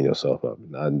screwing yourself up.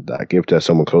 And if there's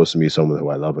someone close to me, someone who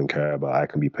I love and care about, I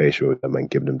can be patient with them and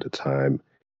give them the time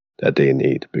that they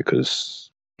need, because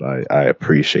I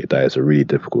appreciate that it's a really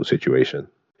difficult situation.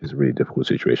 It's a really difficult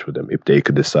situation for them. If they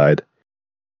could decide,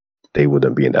 they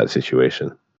wouldn't be in that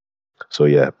situation. So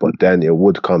yeah, but then it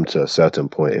would come to a certain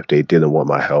point. If they didn't want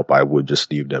my help, I would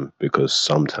just leave them, because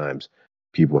sometimes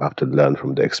people have to learn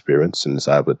from the experience, and it's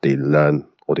either they learn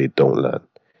or they don't learn.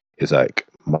 It's like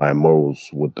my morals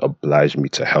would oblige me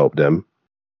to help them,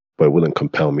 but it wouldn't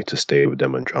compel me to stay with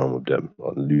them and drown with them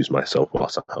or lose myself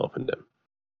whilst I'm helping them.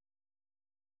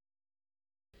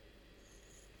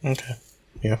 Okay.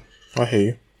 Yeah, I hear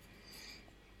you.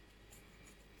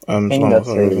 I think Salama, that's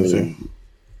sorry, I was gonna say.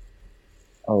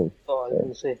 Oh, Oh, I was sorry.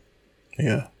 going to say.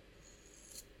 Yeah.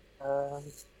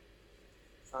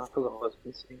 I forgot what I was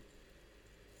going to say.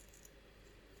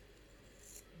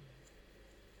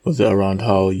 Was it around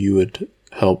how you would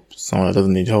help someone that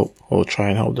doesn't need help, or try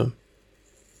and help them?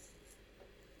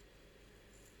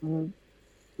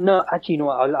 No, actually, you know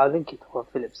what? I'll link it to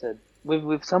what Philip said.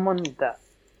 With someone that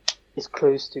is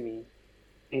close to me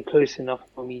and close enough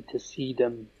for me to see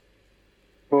them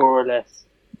more or less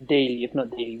daily, if not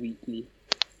daily, weekly.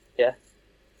 Yeah.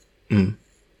 Mm.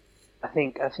 I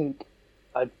think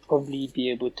I'd probably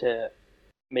be able to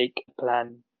make a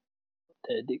plan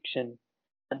to addiction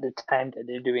at the time that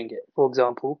they're doing it. For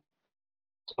example,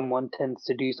 someone tends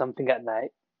to do something at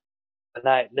night.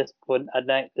 Let's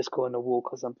go on a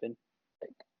walk or something.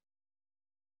 Like,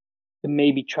 to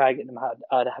maybe try to get them out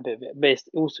of the habit of it. But it's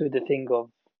also the thing of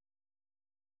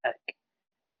like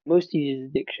most of these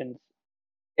addictions,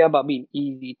 they're about being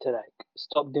easy to like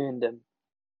stop doing them.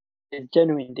 There's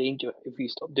genuine danger if you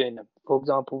stop doing them. For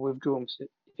example, withdrawal. If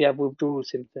you have withdrawal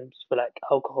symptoms for like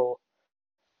alcohol,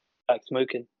 like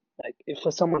smoking, like if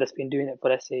for someone that's been doing it for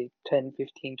let's say 10,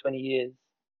 15, 20 years,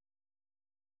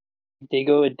 if they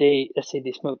go a day, let's say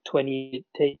they smoke 20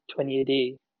 a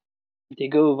day, if they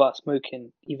go without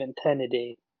smoking even 10 a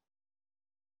day,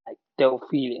 like they'll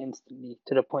feel it instantly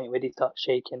to the point where they start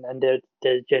shaking, and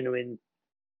there's genuine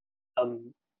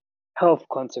um health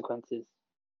consequences.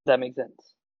 Does that make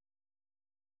sense?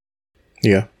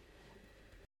 Yeah.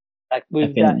 Like I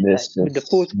with that, think it's like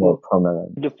this is more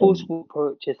prominent. the forceful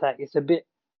approach is like it's a bit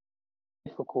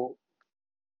difficult,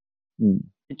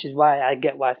 which is why I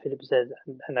get why Philip says,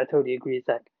 and I totally agree. It's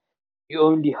like you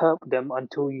only help them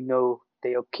until you know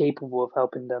they are capable of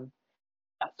helping them.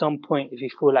 At some point, if you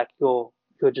feel like you're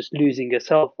just losing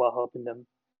yourself while helping them,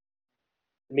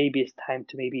 maybe it's time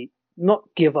to maybe not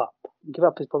give up. Give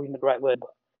up is probably not the right word,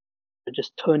 but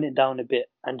just tone it down a bit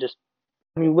and just.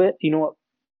 I mean, where you know what?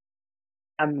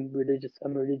 I'm religious.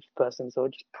 I'm a religious person, so I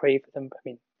just pray for them. I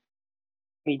mean,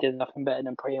 me, there's nothing better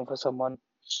than praying for someone.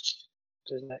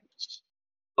 So it's like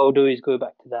I would always go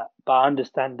back to that, but I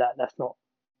understand that that's not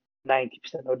 90%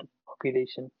 of the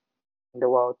population in the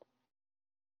world.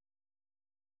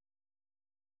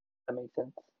 That makes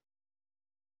sense.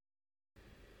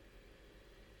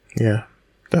 Yeah.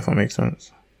 Definitely makes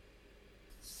sense.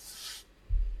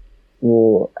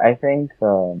 Well, I think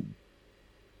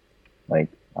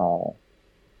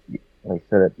like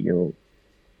Philip, you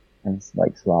and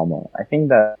like Slama, I think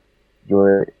that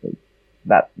your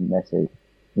that message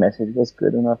was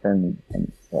good enough, and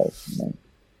it's like,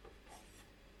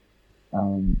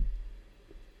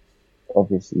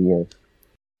 obviously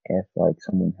if like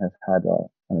someone has had an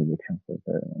addiction for a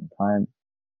very long time,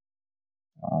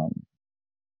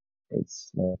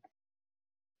 it's like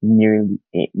nearly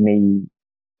it may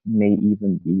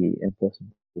even be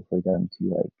impossible for them to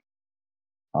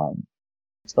like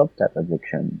stop that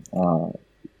addiction,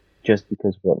 just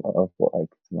because of what like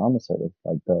Salama said, of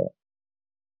like the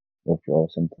withdrawal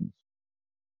symptoms,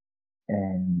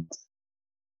 and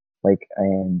I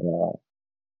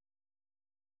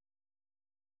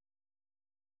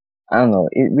don't know,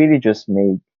 it really just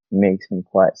makes me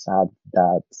quite sad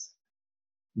that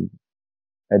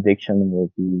addiction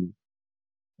will be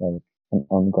like an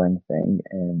ongoing thing,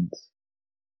 and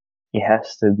it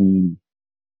has to be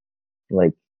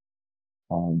like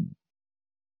um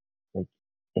like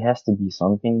it has to be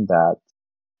something that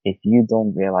if you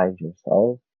don't realize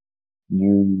yourself,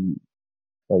 you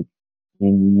like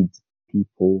you need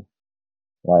people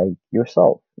like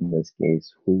yourself in this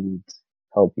case who would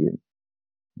help you,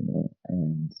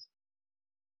 and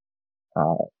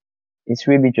uh it's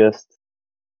really just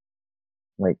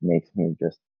like makes me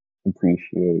just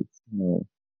appreciate,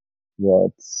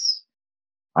 what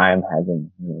I'm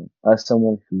having, as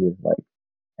someone who is like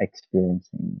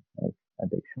experiencing like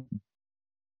addiction,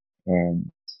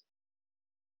 and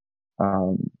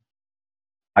um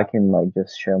I can like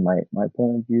just share my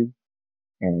point of view,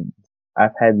 and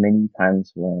I've had many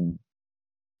times when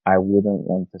I wouldn't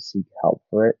want to seek help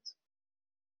for it,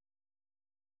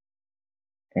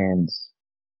 and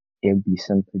it'd be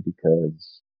simply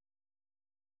because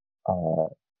uh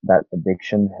that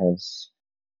addiction has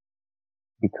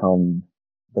become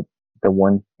the the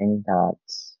one thing that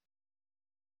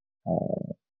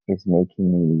is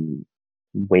making me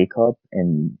wake up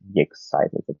and be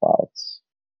excited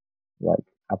like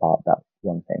about that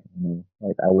one thing.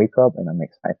 Like I wake up and I'm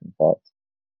excited about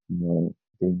doing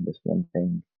this one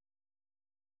thing.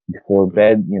 Before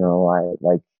bed,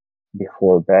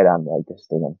 before bed, I'm like, this is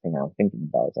the one thing I'm thinking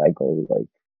about. So I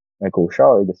go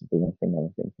shower. This is the one thing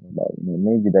I'm thinking about.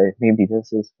 Maybe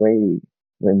this is way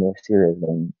more serious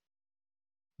than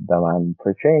I'm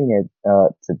portraying it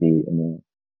to be.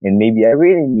 And maybe I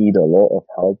really need a lot of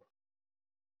help,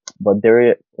 but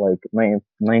there, like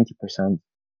 90%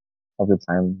 of the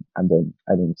time, I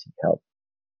don't seek help.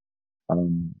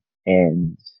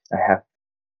 And I have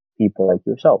people like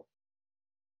yourself,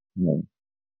 you know,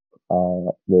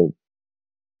 well,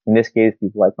 in this case,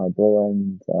 people like my bro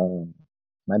and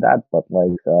my dad, but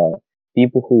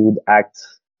people who would act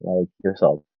like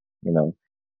yourself, you know,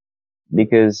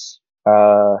 because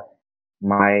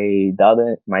my dad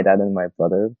and my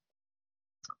brother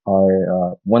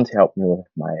are want to help me with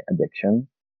my addiction,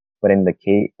 but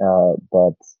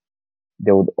but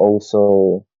they would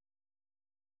also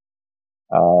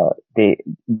uh they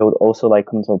would also like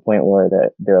come to a point where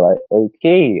they're like,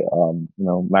 okay,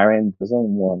 Marin doesn't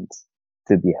want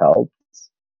to be helped,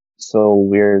 so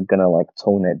we're gonna like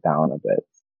tone it down a bit,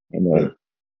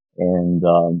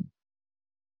 and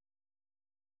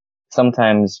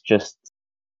sometimes just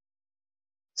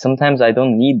sometimes I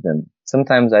don't need them.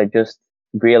 Sometimes I just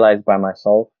realize by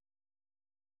myself,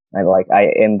 and like I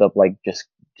end up like just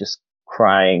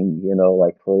crying,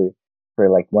 like for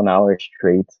like 1 hour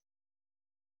straight.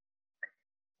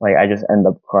 Like I just end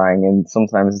up crying, and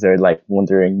sometimes they're like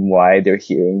wondering why they're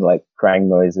hearing like crying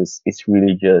noises. It's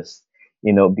really just,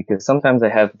 because sometimes I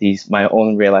have these my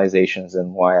own realizations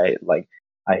and why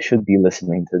I should be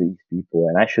listening to these people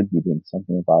and I should be doing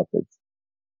something about it.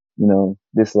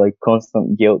 This like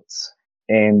constant guilt.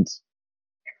 And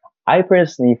I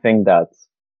personally think that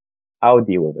I'll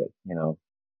deal with it,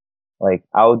 like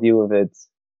I'll deal with it,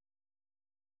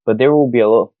 but there will be a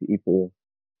lot of people,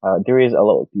 there is a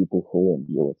lot of people who won't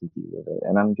be able to deal with it.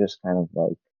 And I'm just kind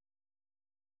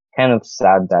of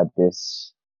sad that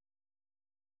this,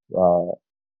 uh,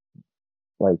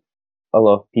 like a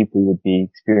lot of people would be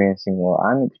experiencing what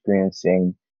I'm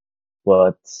experiencing,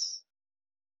 but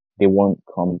they won't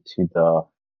come to the,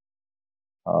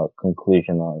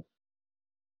 conclusion of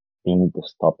they need to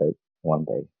stop it one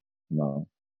day.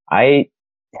 I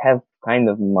have kind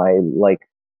of my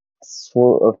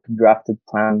sort of drafted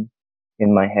plan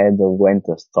in my head of when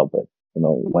to stop it,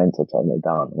 when to turn it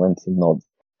down, when to not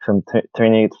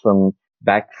turning it from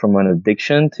back from an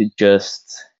addiction to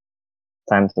just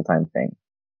time to time thing,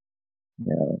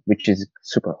 which is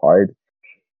super hard.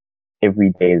 Every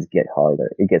day it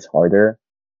gets harder.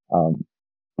 Um,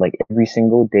 like every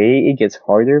single day it gets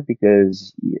harder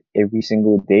because every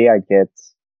single day I get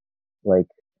like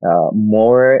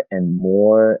more and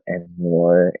more and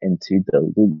more into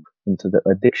the loop, into the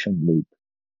addiction loop,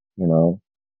 you know.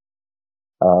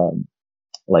 Um,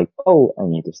 like, oh, I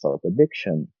need to stop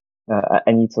addiction.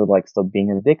 I need to like stop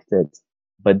being addicted.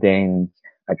 But then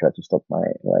I try to stop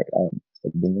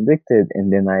being addicted,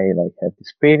 and then I like have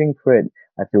this craving for it.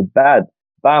 I feel bad.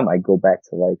 Bam! I go back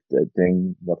to like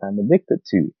doing what I'm addicted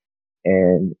to,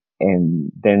 and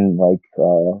then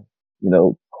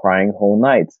crying whole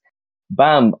nights.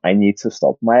 Bam! I need to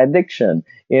stop my addiction,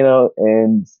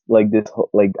 and like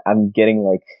like I'm getting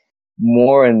like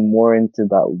more and more into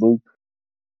that loop,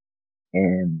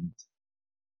 and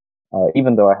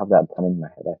even though I have that plan in my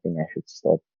head, I think I should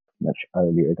stop much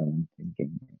earlier than I'm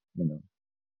thinking, you know.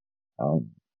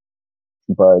 Um,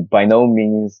 but by no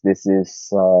means this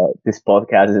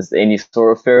podcast is any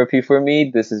sort of therapy for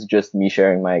me. This is just me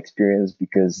sharing my experience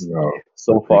because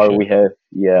so far we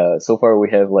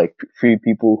have like 3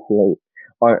 people who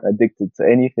aren't addicted to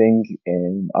anything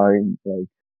and aren't like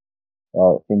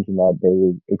thinking that they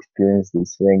would experience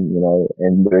this thing,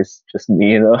 and there's just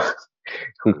me,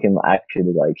 who can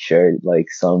actually like share like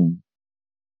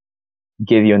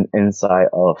give you an insight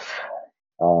of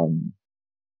um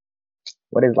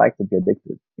what it's like to be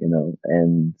addicted,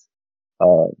 and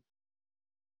uh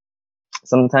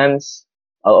sometimes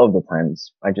a lot of the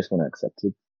times I just want to accept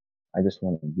it. I just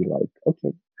want to be like,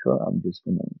 okay, sure, I'm just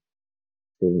gonna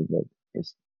stay with it.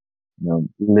 Just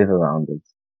live around it,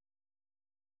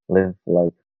 live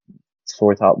like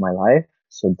sort out my life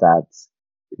so that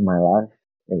my life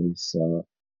is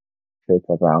fit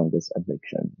around this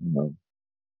addiction,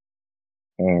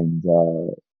 and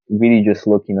really just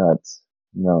looking at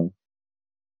you know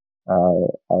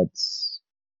at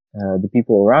the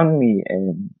people around me,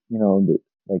 and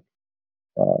like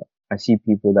I see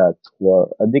people that who are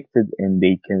addicted and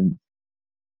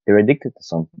they're addicted to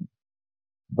something,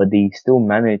 but they still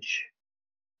manage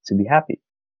to be happy.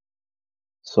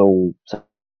 So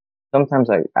sometimes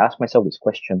I ask myself this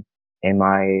question: Am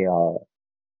I?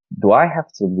 Do I have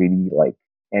to really like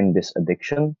end this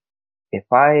addiction? If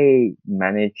I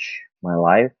manage my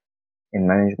life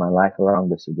around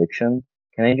this addiction,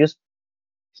 can I just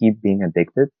keep being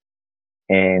addicted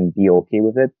and be okay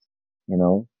with it? You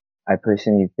know, I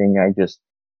personally think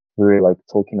we were like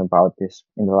talking about this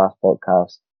in the last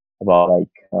podcast about like,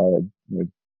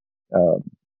 uh,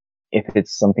 if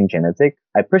it's something genetic.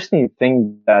 I personally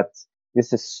think that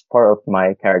this is part of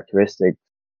my characteristic,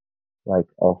 like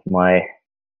uh, of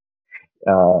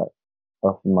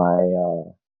my,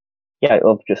 yeah,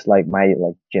 of just like my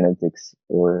like genetics,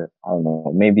 or I don't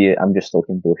know, maybe I'm just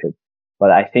talking bullshit,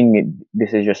 but I think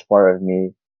this is just part of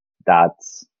me that,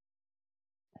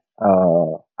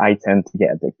 I tend to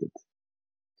get addicted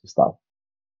to stuff.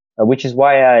 Which is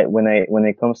why when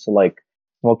it comes to like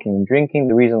smoking and drinking,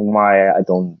 the reason why I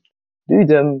don't do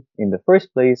them in the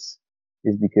first place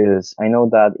is because I know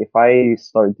that if I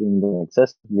start doing them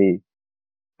excessively,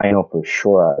 I know for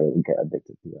sure I will get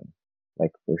addicted to them.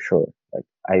 Like for sure. Like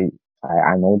I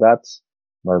know that.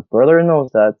 My brother knows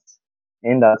that,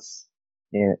 and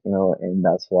and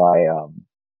that's why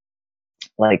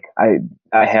like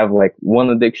I have like one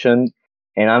addiction,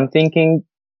 and I'm thinking,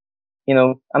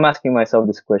 I'm asking myself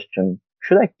this question: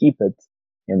 should I keep it?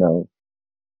 You know,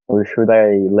 or should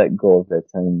I let go of it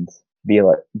and be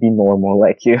normal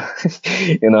like you?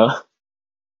 you know?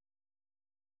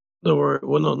 Don't worry,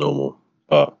 we're not normal.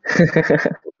 But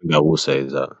the thing I will say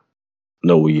is that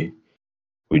no, we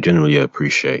generally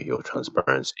appreciate your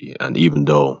transparency, and even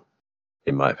though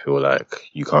it might feel like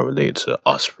you can't relate to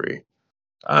us three,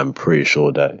 I'm pretty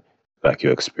sure that like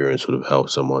your experience would have helped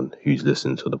someone who's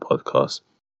listening to the podcast.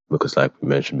 Because like we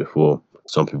mentioned before,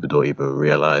 some people don't even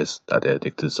realize that they're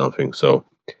addicted to something. So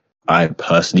I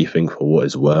personally think for what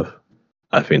it's worth,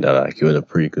 I think that like you're in a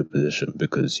pretty good position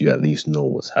because you at least know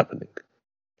what's happening.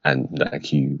 And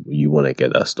like you want to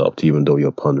get that stopped, even though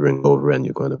you're pondering over it and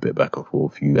you're going a bit back and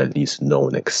forth, you at least know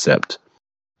and accept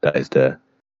that is there.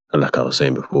 And like I was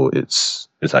saying before, it's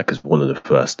like it's one of the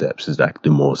first steps. It's like the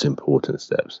most important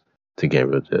steps to get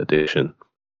rid of the addiction.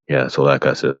 Yeah. So like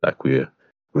I said, like we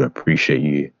appreciate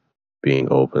you being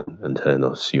open and telling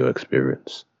us your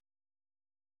experience.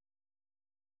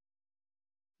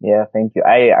 Yeah, thank you.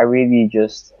 I really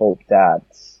just hope that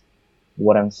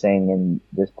what I'm saying in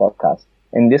this podcast,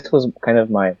 and this was kind of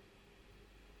my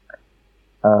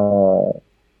uh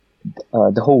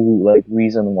the whole like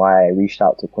reason why I reached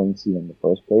out to Quincy in the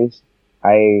first place.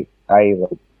 I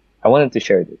wanted to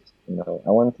share this. I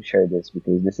wanted to share this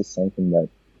because this is something that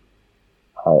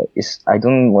is I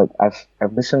don't like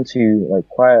I've listened to like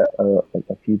quite like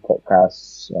a few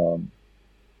podcasts,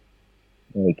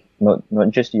 like not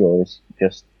just yours,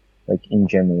 just like in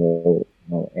general,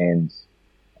 and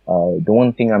the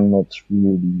one thing I'm not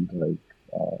really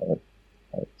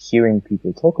hearing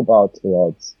people talk about a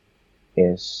lot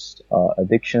is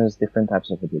addictions, different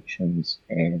types of addictions,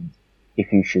 and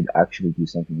if you should actually do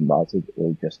something about it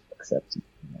or just accept it.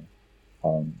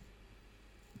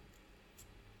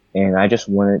 And I just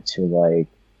wanted to like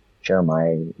share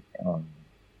my um,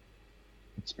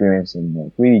 experience and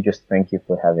like really just thank you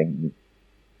for having me.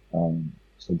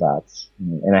 So that's,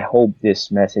 and I hope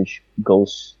this message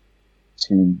goes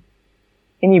to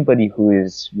anybody who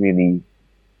is really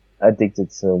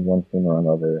addicted to one thing or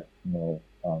another. And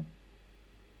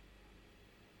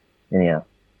yeah.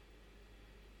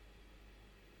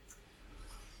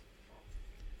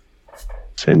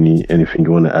 So anything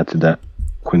you want to add to that,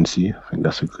 Quincy? I think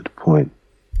that's a good point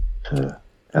to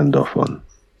end off on.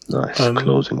 Nice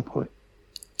closing point.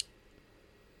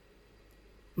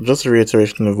 Just a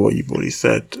reiteration of what you've already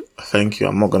said. Thank you.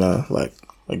 I'm not gonna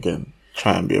again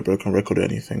try and be a broken record or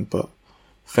anything, but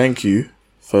thank you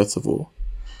first of all.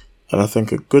 And I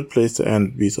think a good place to end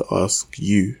would be to ask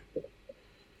you,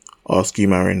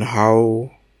 Marin,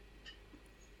 how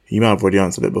you might have already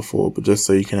answered it before, but just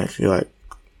so you can actually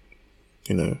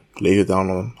lay it down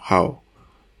on how,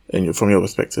 and from your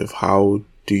perspective, how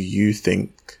do you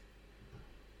think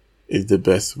is the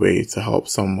best way to help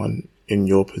someone in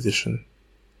your position?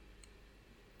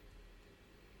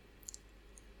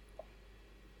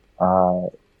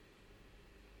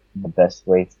 The best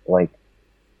way to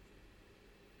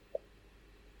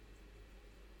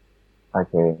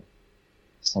okay,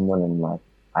 someone in life.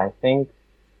 I think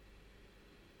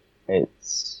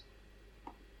it's,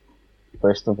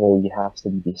 first of all, you have to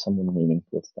be someone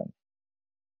meaningful to them.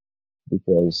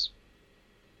 Because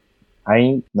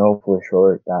I know for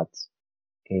sure that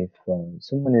if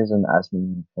someone isn't as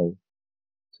meaningful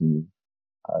to me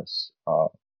as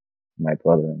my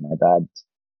brother and my dad,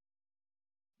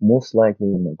 most likely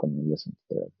I'm not going to listen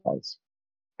to their advice.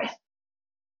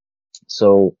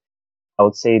 So I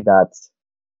would say that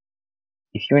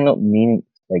if you're not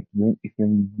if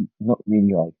you're not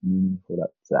really like meaningful to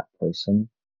that person,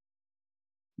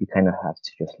 you kind of have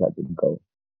to just let them go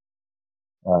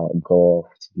off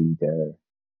to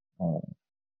uh,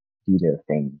 do their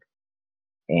thing,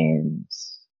 and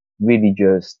really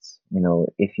just,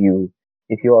 if you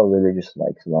are religious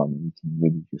like Islam, you can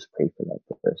really just pray for that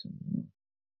person.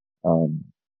 Um,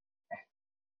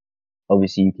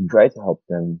 Obviously you can try to help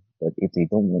them, but if they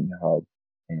don't want your help,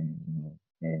 and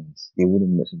and they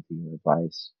wouldn't listen to your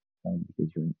advice,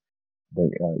 because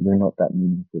you're not that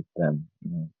meaningful to them,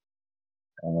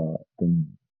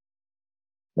 then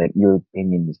like your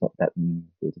opinion is not that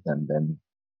meaningful to them, then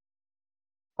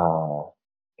uh,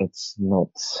 it's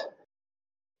not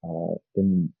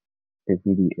then there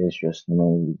really is just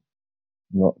not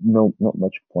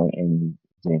much point in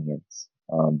doing it.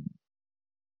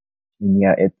 And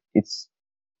yeah, it's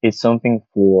something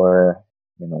for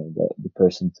the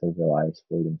person to realize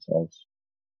for themselves.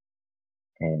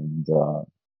 And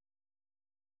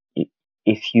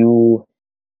if you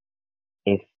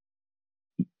if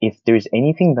if there's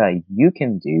anything that you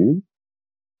can do,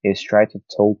 is try to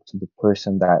talk to the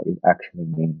person that is actually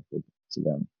meaningful to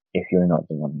them, if you're not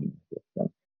the one meaningful to them.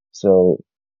 So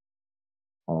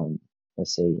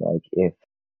let's say, like, if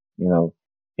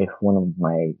one of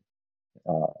my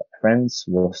friends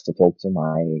was to talk to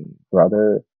my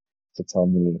brother to tell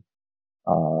me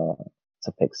uh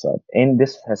to fix up, and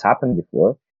this has happened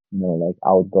before, like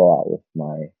I would go out with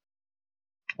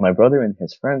my brother and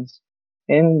his friends,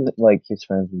 and like his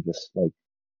friends would just like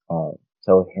uh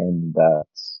tell him that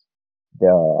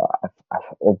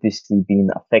I've obviously been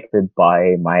affected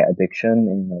by my addiction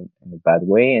in a bad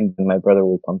way, and then my brother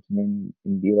will come to me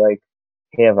and be like,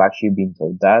 "Hey, I've actually been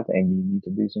told that, and you need to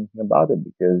do something about it,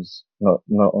 because not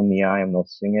only I am not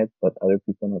seeing it, but other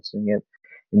people are not seeing it."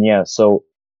 And yeah, so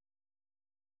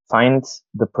find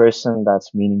the person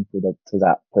that's meaningful to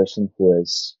that person who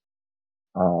is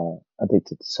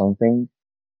addicted to something,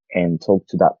 and talk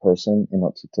to that person, and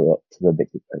not to the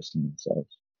addicted person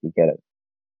themselves. You get it?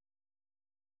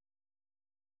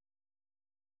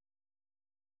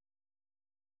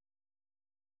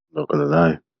 Not gonna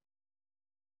lie.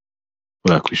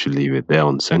 Like we should leave it there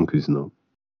on Senku's note.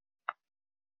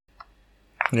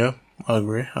 Yeah, I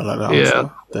agree. I like that Yeah.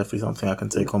 answer. Definitely something I can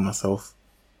take on myself.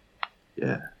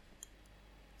 Yeah.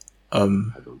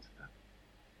 Um, I don't.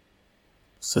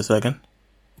 so second.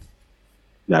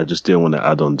 Yeah, I just didn't want to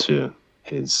add on to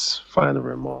his final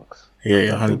remarks.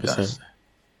 Yeah, I think 100%. that's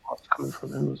what's coming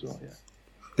from him as well. Yeah.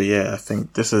 But yeah, I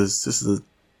think this is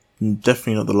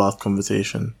definitely not the last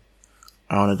conversation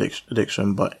around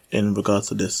addiction, but in regards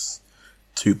to this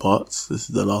 2 parts, this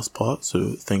is the last part.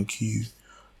 So thank you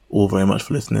all very much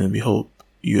for listening, and we hope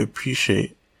you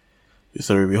enjoyed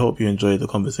the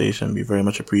conversation. We very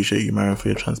much appreciate you, Marin, for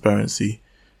your transparency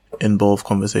in both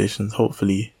conversations.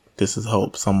 Hopefully this has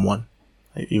helped someone,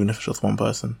 even if it's just one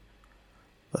person.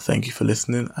 But thank you for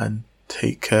listening, and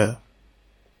take care.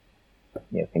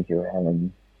 Yeah, thank you for having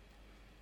me.